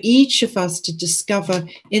 And for each of us to discover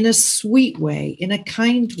in a sweet way, in a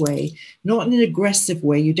kind way, not in an aggressive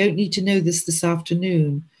way. You don't need to know this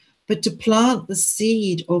afternoon, but to plant the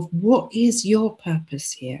seed of what is your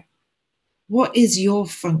purpose here? What is your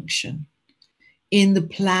function in the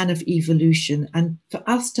plan of evolution? And for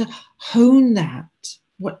us to hone that,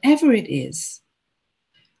 whatever it is.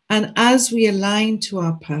 And as we align to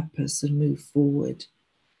our purpose and move forward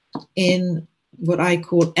in what I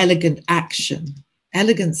call elegant action.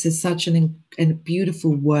 Elegance is such a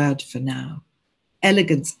beautiful word for now.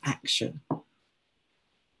 Elegance action.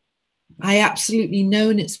 I absolutely know,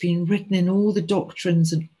 and it's been written in all the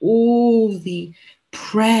doctrines and all the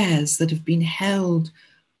prayers that have been held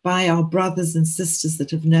by our brothers and sisters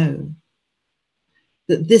that have known,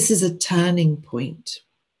 that this is a turning point.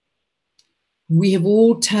 We have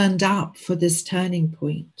all turned up for this turning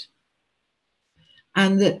point.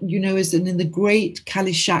 And that, as in the great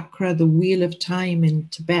Kali Chakra, the wheel of time in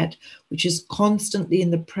Tibet, which is constantly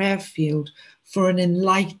in the prayer field for an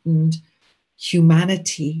enlightened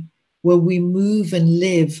humanity where we move and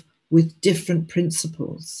live with different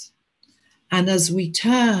principles. And as we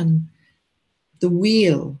turn the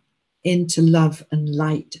wheel into love and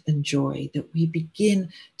light and joy, that we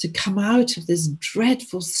begin to come out of this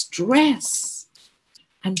dreadful stress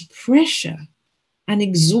and pressure and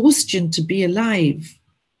exhaustion to be alive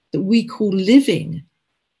that we call living.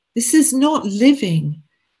 This is not living.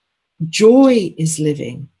 Joy is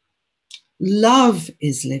living. Love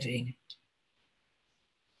is living.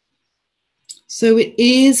 So it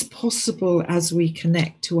is possible, as we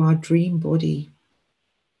connect to our dream body,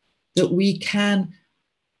 that we can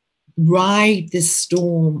ride this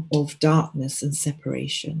storm of darkness and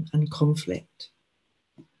separation and conflict.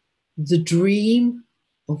 The dream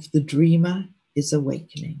of the dreamer is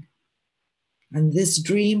awakening. And this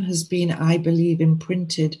dream has been, I believe,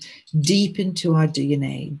 imprinted deep into our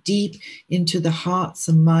DNA, deep into the hearts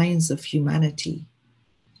and minds of humanity,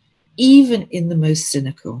 even in the most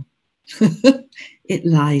cynical, it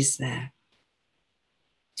lies there.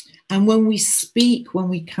 And when we speak, when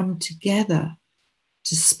we come together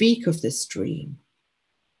to speak of this dream,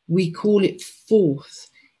 we call it forth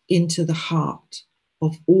into the heart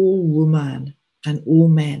of all women and all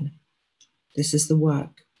men. This is the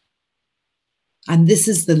work. And this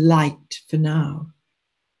is the light for now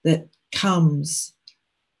that comes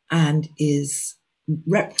and is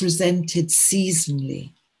represented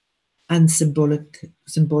seasonally and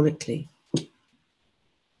symbolically.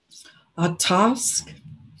 Our task,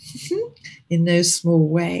 in no small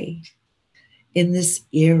way, in this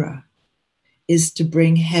era, is to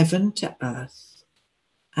bring heaven to earth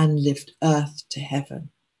and lift earth to heaven.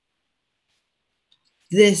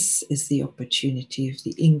 This is the opportunity of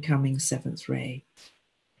the incoming seventh ray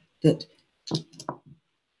that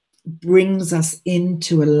brings us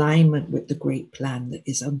into alignment with the great plan that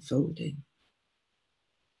is unfolding.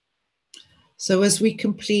 So as we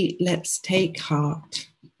complete, let's take heart.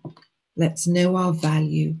 Let's know our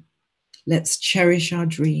value. Let's cherish our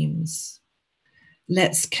dreams.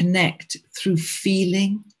 Let's connect through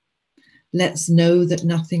feeling. Let's know that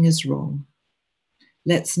nothing is wrong.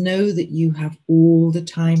 Let's know that you have all the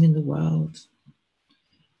time in the world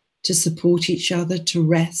to support each other, to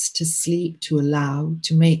rest, to sleep, to allow,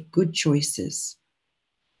 to make good choices.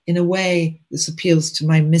 In a way, this appeals to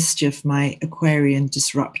my mischief, my Aquarian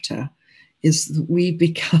disruptor, is that we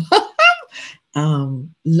become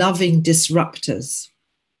loving disruptors,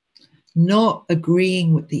 not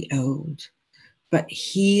agreeing with the old, but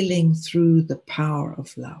healing through the power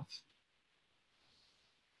of love.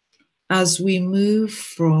 As we move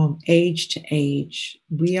from age to age,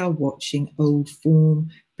 we are watching old form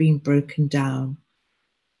being broken down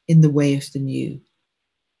in the way of the new.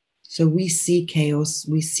 So we see chaos,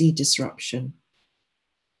 we see disruption,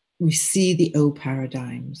 we see the old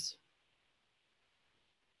paradigms.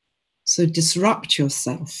 So disrupt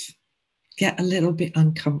yourself, get a little bit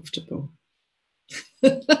uncomfortable,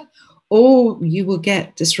 or you will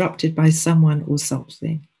get disrupted by someone or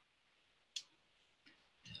something.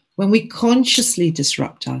 When we consciously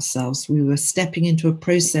disrupt ourselves, we were stepping into a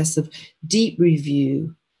process of deep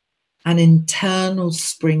review and internal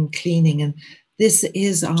spring cleaning. And this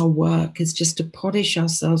is our work, is just to polish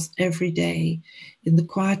ourselves every day in the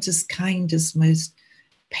quietest, kindest, most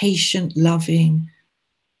patient, loving,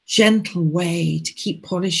 gentle way to keep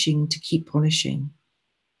polishing,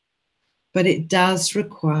 But it does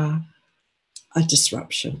require a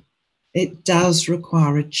disruption. It does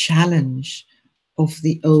require a challenge of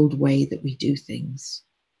the old way that we do things.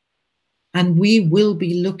 And we will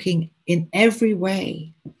be looking in every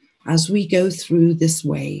way as we go through this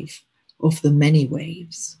wave of the many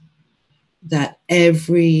waves, that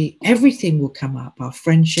everything will come up, our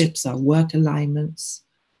friendships, our work alignments,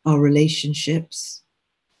 our relationships.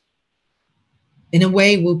 In a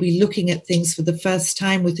way, we'll be looking at things for the first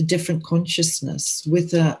time with a different consciousness,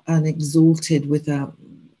 with an exalted, with a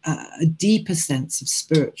deeper sense of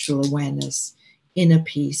spiritual awareness, inner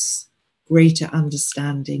peace, greater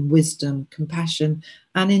understanding, wisdom, compassion,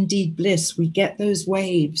 and indeed bliss. We get those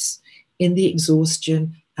waves in the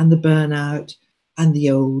exhaustion and the burnout and the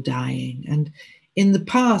old dying. And in the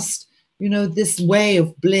past, this way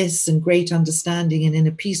of bliss and great understanding and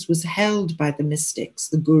inner peace was held by the mystics,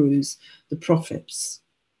 the gurus, the prophets.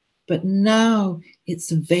 But now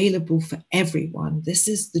it's available for everyone. This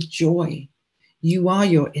is the joy. You are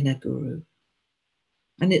your inner guru.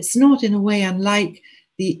 And it's not, in a way, unlike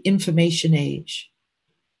the information age,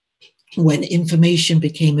 when information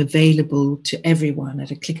became available to everyone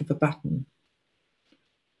at a click of a button,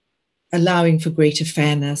 allowing for greater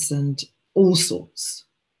fairness and all sorts.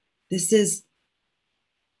 This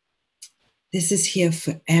is here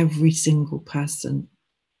for every single person.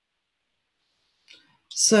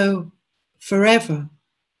 So forever,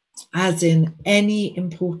 as in any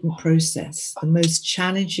important process, the most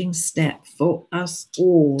challenging step for us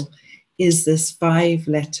all is this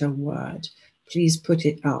 5-letter word. Please put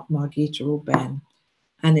it up, Margita or Ben.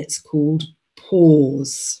 And it's called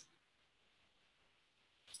pause.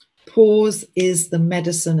 Pause is the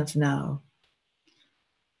medicine of now.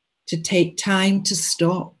 To take time to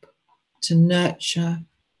stop, to nurture,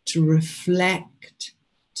 to reflect,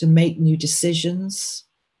 to make new decisions.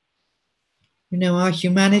 Our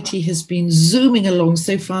humanity has been zooming along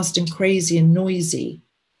so fast and crazy and noisy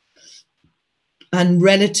and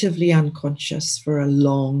relatively unconscious for a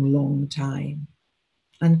long, long time.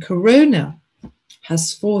 And Corona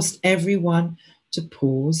has forced everyone to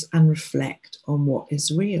pause and reflect on what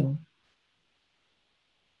is real.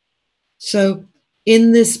 So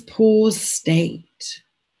in this pause state,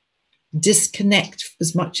 Disconnect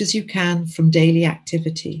as much as you can from daily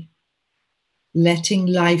activity, letting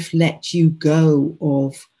life let you go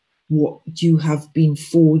of what you have been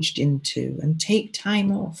forged into, and take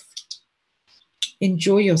time off.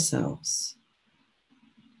 Enjoy yourselves.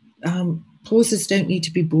 Pauses don't need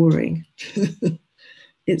to be boring.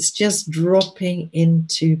 It's just dropping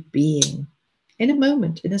into being in a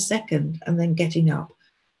moment, in a second, and then getting up.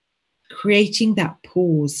 Creating that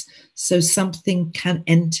pause so something can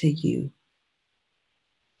enter you.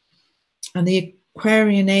 And the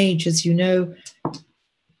Aquarian age, as you know,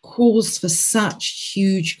 calls for such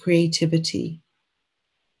huge creativity.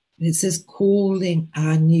 It says calling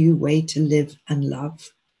our new way to live and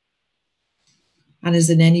love. And as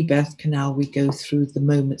in any birth canal, we go through the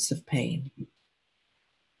moments of pain.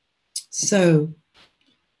 So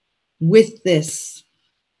with this,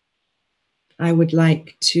 I would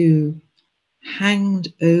like to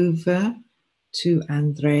hand over to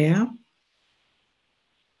Andrea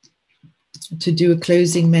to do a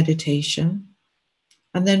closing meditation.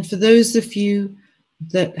 And then for those of you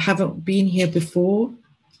that haven't been here before,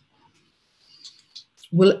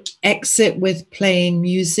 we'll exit with playing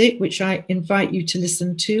music, which I invite you to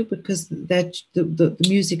listen to because the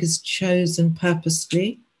music is chosen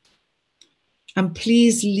purposefully. And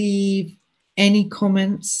please leave any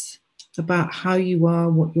comments about how you are,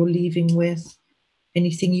 what you're leaving with,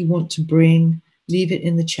 anything you want to bring, leave it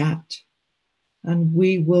in the chat. And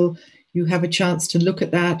you have a chance to look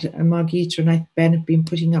at that. And Margita and Ben have been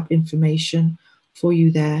putting up information for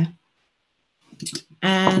you there.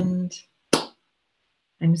 And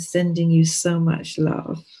I'm sending you so much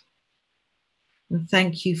love. And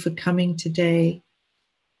thank you for coming today.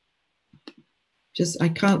 I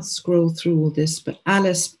can't scroll through all this, but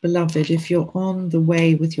Alice, beloved, if you're on the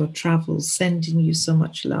way with your travels, sending you so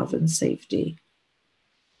much love and safety.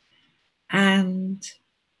 And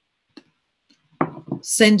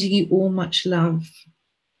sending you all much love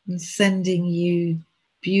and sending you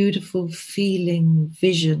beautiful feeling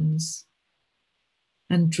visions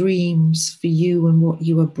and dreams for you and what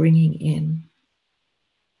you are bringing in.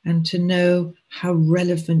 And to know how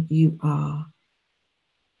relevant you are.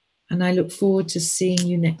 And I look forward to seeing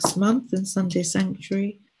you next month in Sunday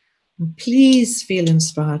Sanctuary. And please feel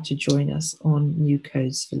inspired to join us on New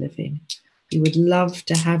Codes for Living. We would love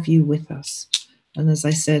to have you with us. And as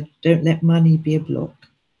I said, don't let money be a block.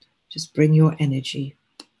 Just bring your energy.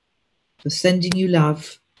 So sending you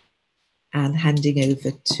love and handing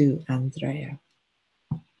over to Andrea.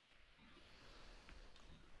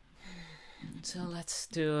 So let's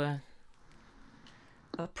do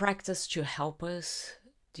a practice to help us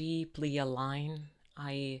deeply align.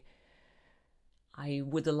 I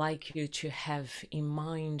would like you to have in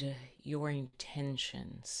mind your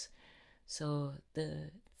intentions. So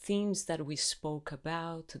the themes that we spoke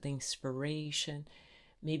about, the inspiration,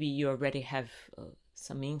 maybe you already have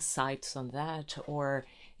some insights on that, or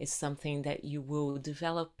it's something that you will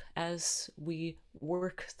develop as we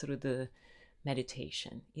work through the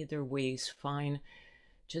meditation. Either way is fine.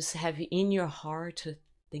 Just have in your heart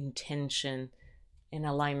the intention in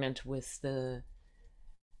alignment with the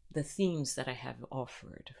themes that I have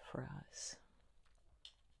offered for us.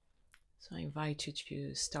 So I invite you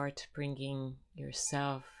to start bringing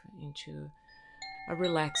yourself into a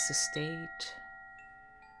relaxed state,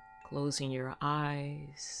 closing your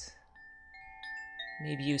eyes.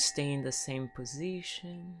 Maybe you stay in the same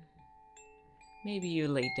position. Maybe you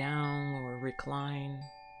lay down or recline.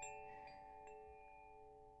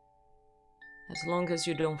 As long as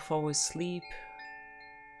you don't fall asleep,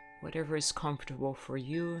 whatever is comfortable for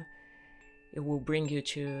you, it will bring you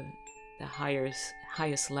to the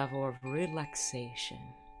highest level of relaxation.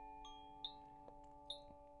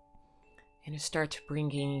 And you start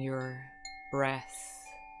bringing your breath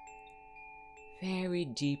very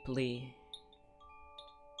deeply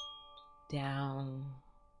down,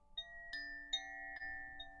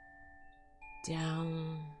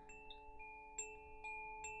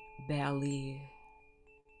 belly,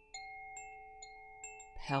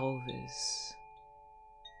 pelvis,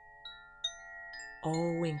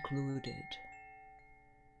 all included.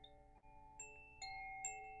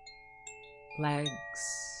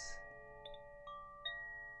 Legs,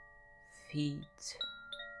 feet,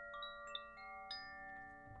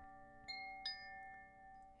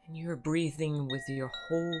 and you're breathing with your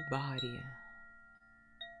whole body.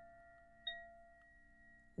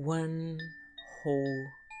 One whole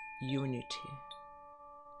unity.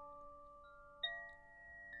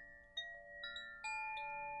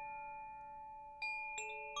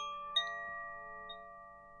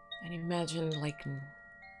 And imagine like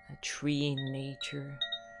a tree in nature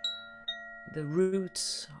The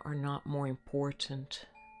roots are not more important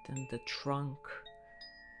than the trunk,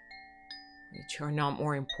 which are not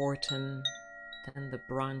more important than the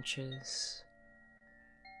branches.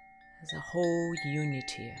 As a whole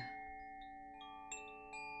unity,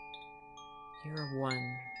 you're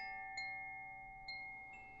one.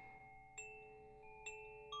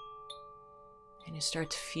 And you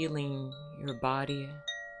start feeling your body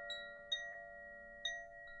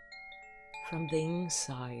from the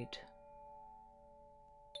inside.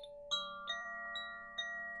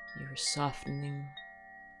 You're softening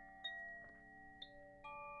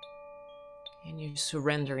and you're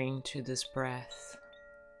surrendering to this breath.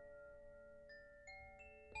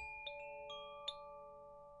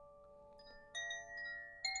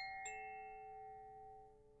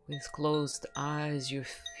 With closed eyes, you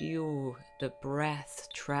feel the breath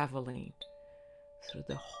traveling through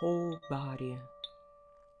the whole body.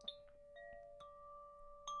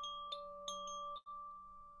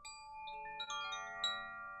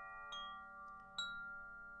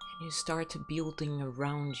 And you start building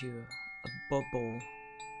around you a bubble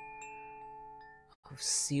of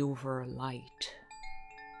silver light,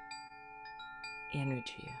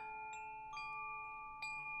 energy.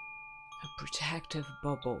 A protective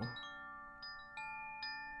bubble,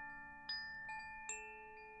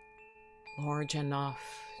 large enough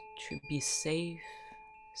to be safe,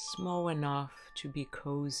 small enough to be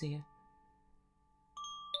cozy.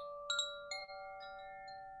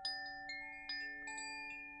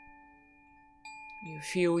 You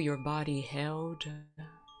feel your body held,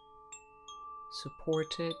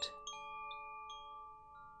 supported,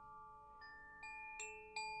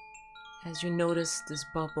 as you notice this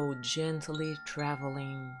bubble gently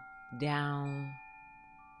traveling down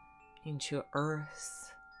into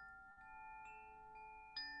earth.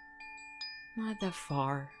 Not that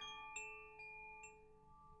far,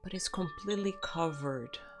 but it's completely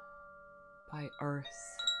covered by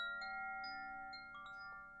earth.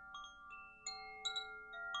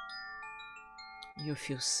 You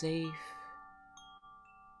feel safe,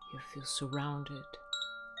 you feel surrounded.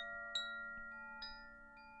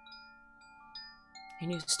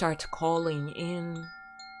 And you start calling in the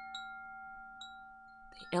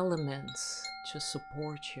elements to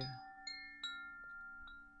support you.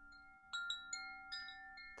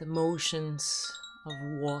 The motions of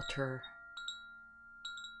water,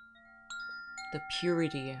 the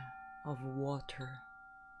purity of water.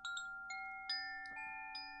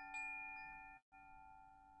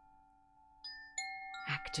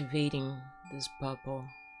 Activating this bubble.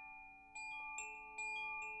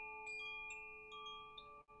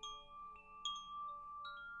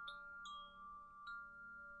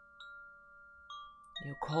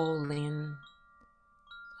 You call in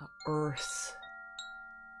the earth,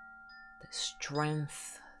 the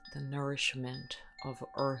strength, the nourishment of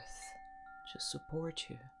earth to support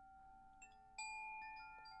you.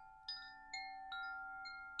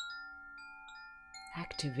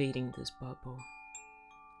 Activating this bubble.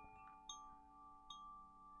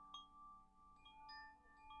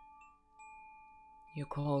 You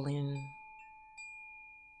call in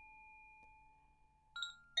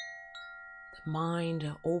the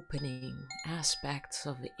mind opening aspects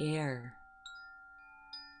of the air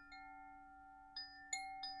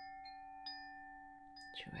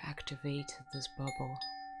to activate this bubble.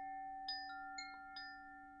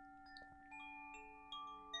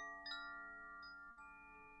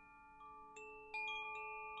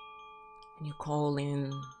 And you call in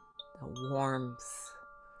the warmth,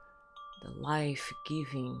 the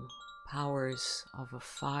life-giving powers of a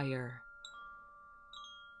fire,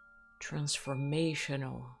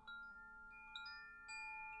 transformational,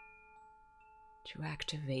 to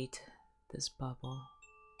activate this bubble.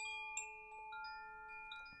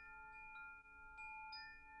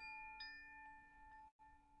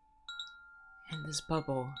 And this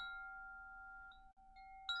bubble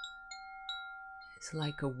is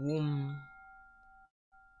like a womb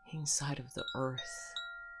inside of the earth,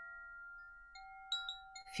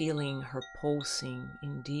 feeling her pulsing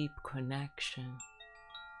in deep connection.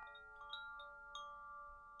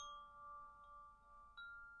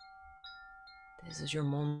 This is your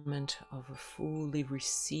moment of a fully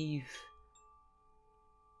receive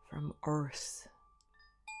from earth.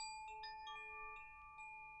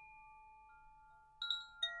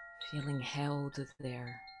 Feeling held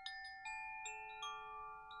there.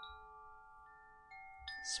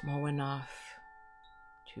 Small enough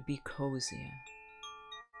to be cozy.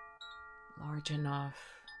 Large enough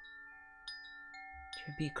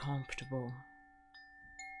to be comfortable.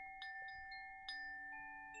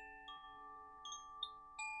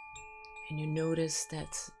 And you notice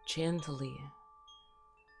that gently,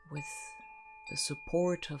 with the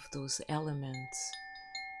support of those elements,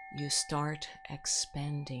 you start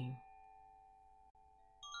expanding.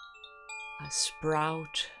 A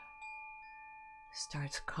sprout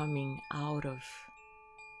starts coming out of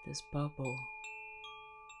this bubble.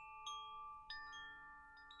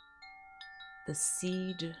 The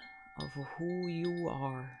seed of who you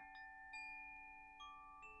are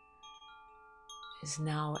is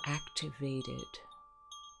now activated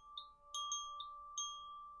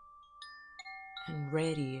and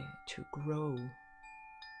ready to grow.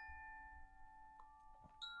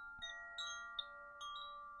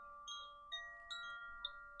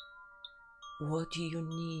 What do you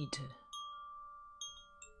need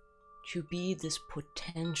to be this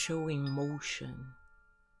potential in motion?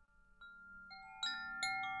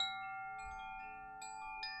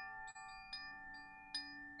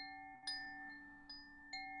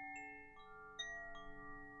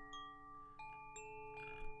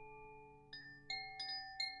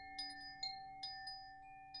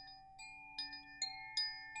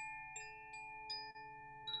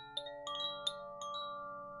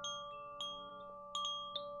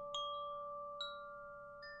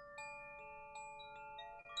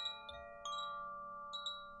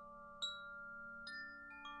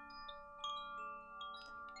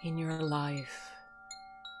 In your life,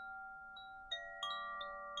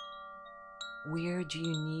 where do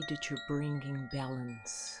you need to bring in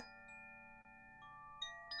balance?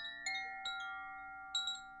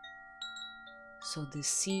 So the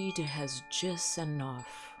seed has just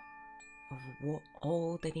enough of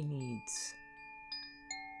all that it needs.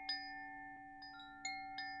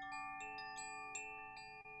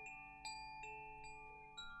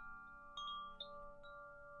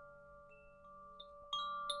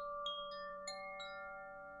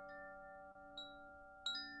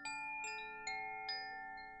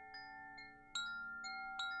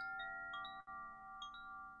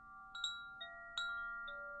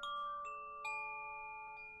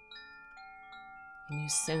 And you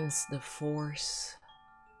sense the force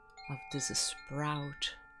of this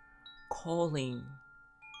sprout calling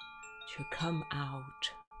to come out,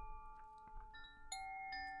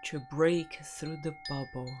 to break through the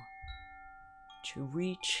bubble, to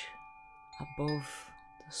reach above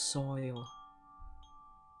the soil.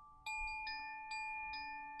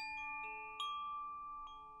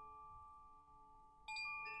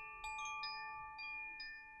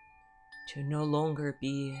 To no longer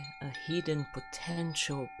be a hidden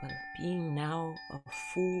potential, but being now a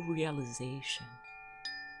full realization.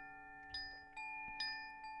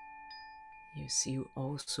 You see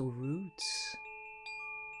also roots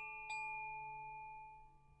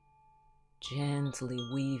gently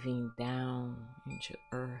weaving down into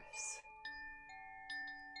earth,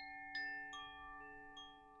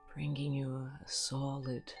 bringing you a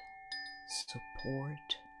solid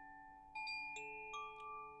support.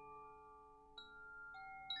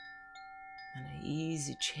 And an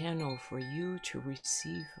easy channel for you to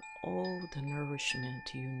receive all the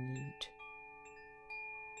nourishment you need.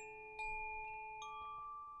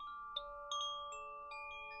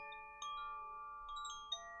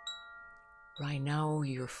 Right now,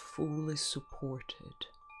 you're fully supported.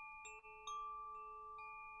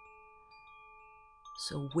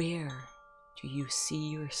 So where do you see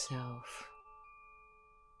yourself?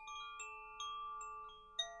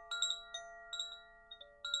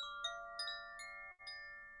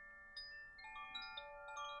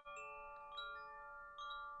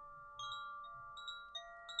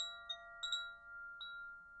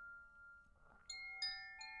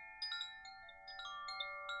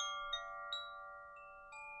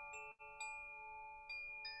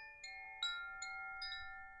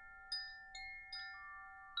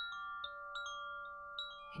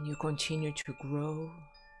 And you continue to grow,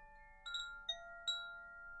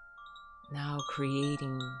 now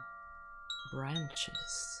creating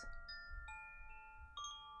branches.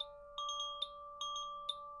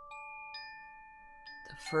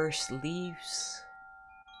 The first leaves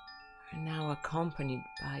are now accompanied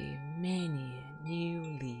by many new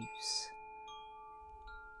leaves.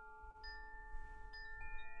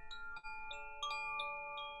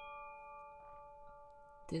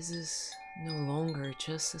 This is no longer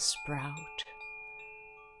just a sprout.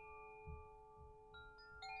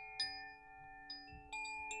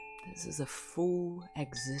 This is a full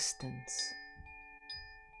existence.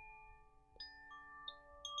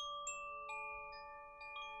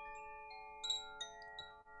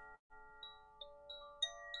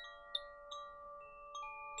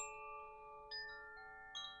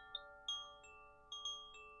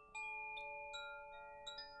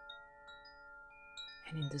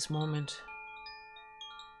 And in this moment,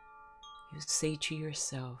 you say to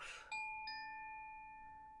yourself,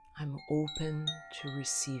 I'm open to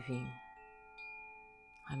receiving.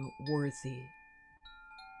 I'm worthy.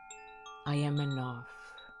 I am enough.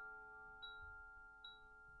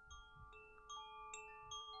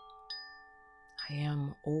 I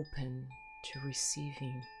am open to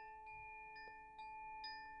receiving.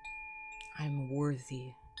 I'm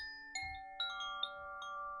worthy.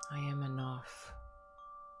 I am enough.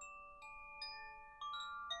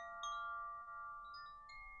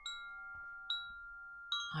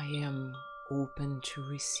 I am open to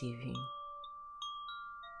receiving.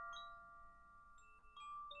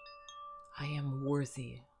 I am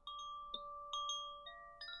worthy.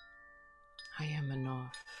 I am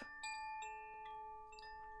enough.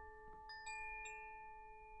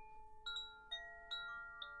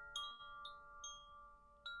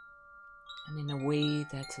 And in a way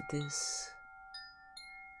that this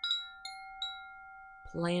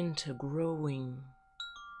plant growing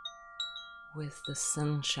with the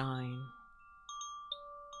sunshine,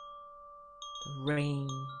 the rain,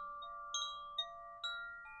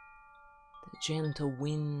 the gentle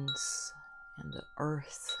winds, and the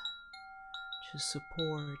earth to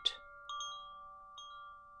support,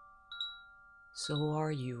 so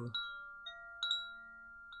are you.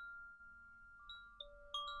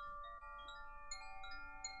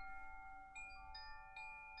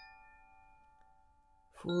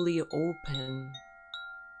 Fully open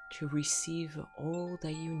to receive all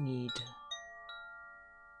that you need.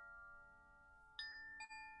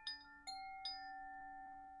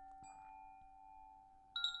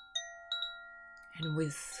 And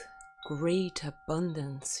with great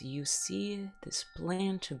abundance, you see this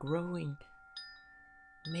plant growing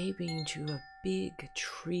maybe into a big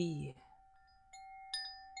tree.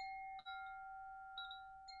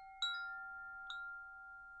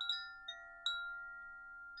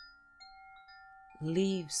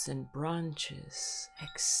 Leaves and branches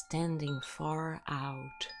extending far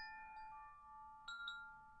out.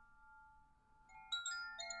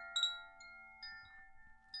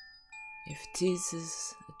 If this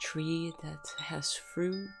is a tree that has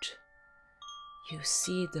fruit, you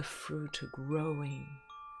see the fruit growing,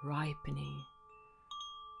 ripening,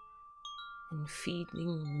 and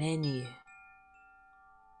feeding many.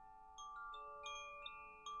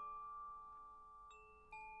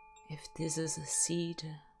 If this is a seed,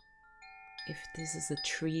 if this is a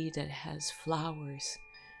tree that has flowers,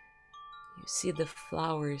 you see the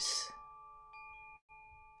flowers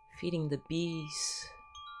feeding the bees,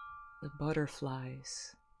 the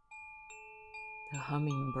butterflies, the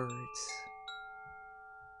hummingbirds.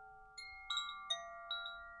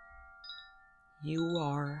 You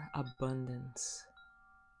are abundance,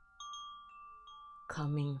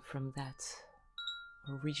 coming from that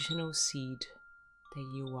original seed that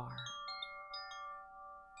you are.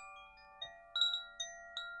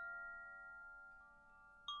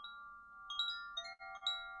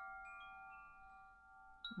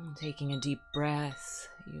 And taking a deep breath,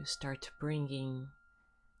 you start bringing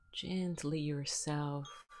gently yourself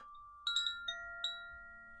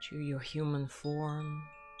to your human form,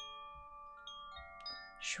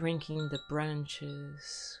 shrinking the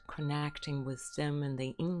branches, connecting with them in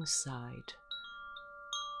the inside,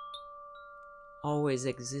 always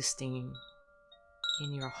existing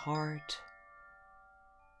in your heart,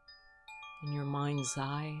 in your mind's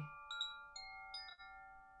eye.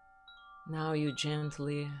 Now you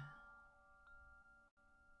gently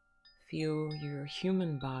feel your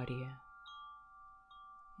human body,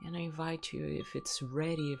 and I invite you, if it's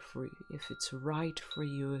ready for you, if it's right for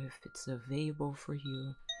you, if it's available for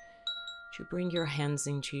you, to bring your hands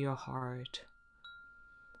into your heart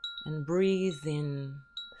and breathe in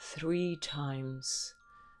 3 times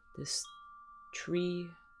this tree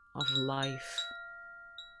of life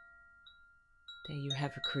that you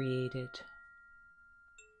have created.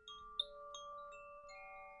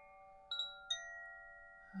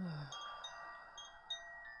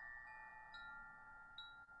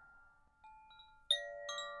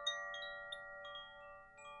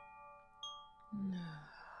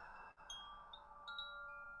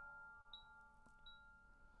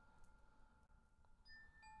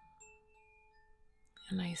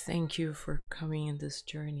 And I thank you for coming in this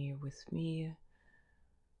journey with me,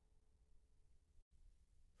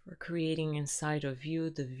 for creating inside of you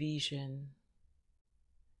the vision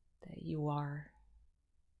that you are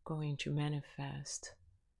going to manifest.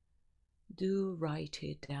 Do write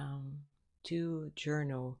it down, do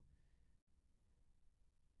journal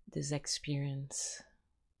this experience,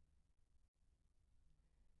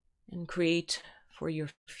 and create for your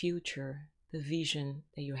future the vision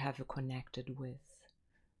that you have connected with.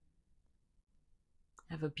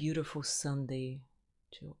 Have a beautiful Sunday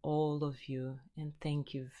to all of you, and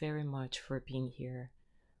thank you very much for being here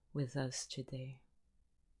with us today.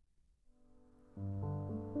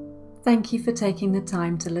 Thank you for taking the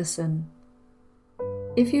time to listen.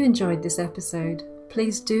 If you enjoyed this episode,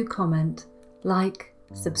 please do comment, like,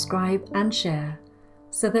 subscribe and share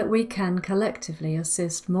so that we can collectively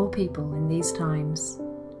assist more people in these times.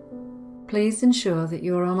 Please ensure that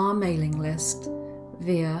you are on our mailing list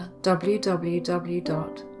via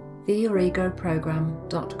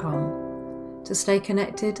www.theorigoprogram.com to stay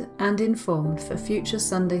connected and informed for future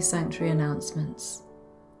Sunday Sanctuary announcements.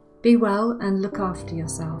 Be well and look after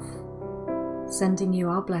yourself. Sending you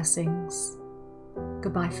our blessings.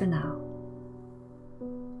 Goodbye for now.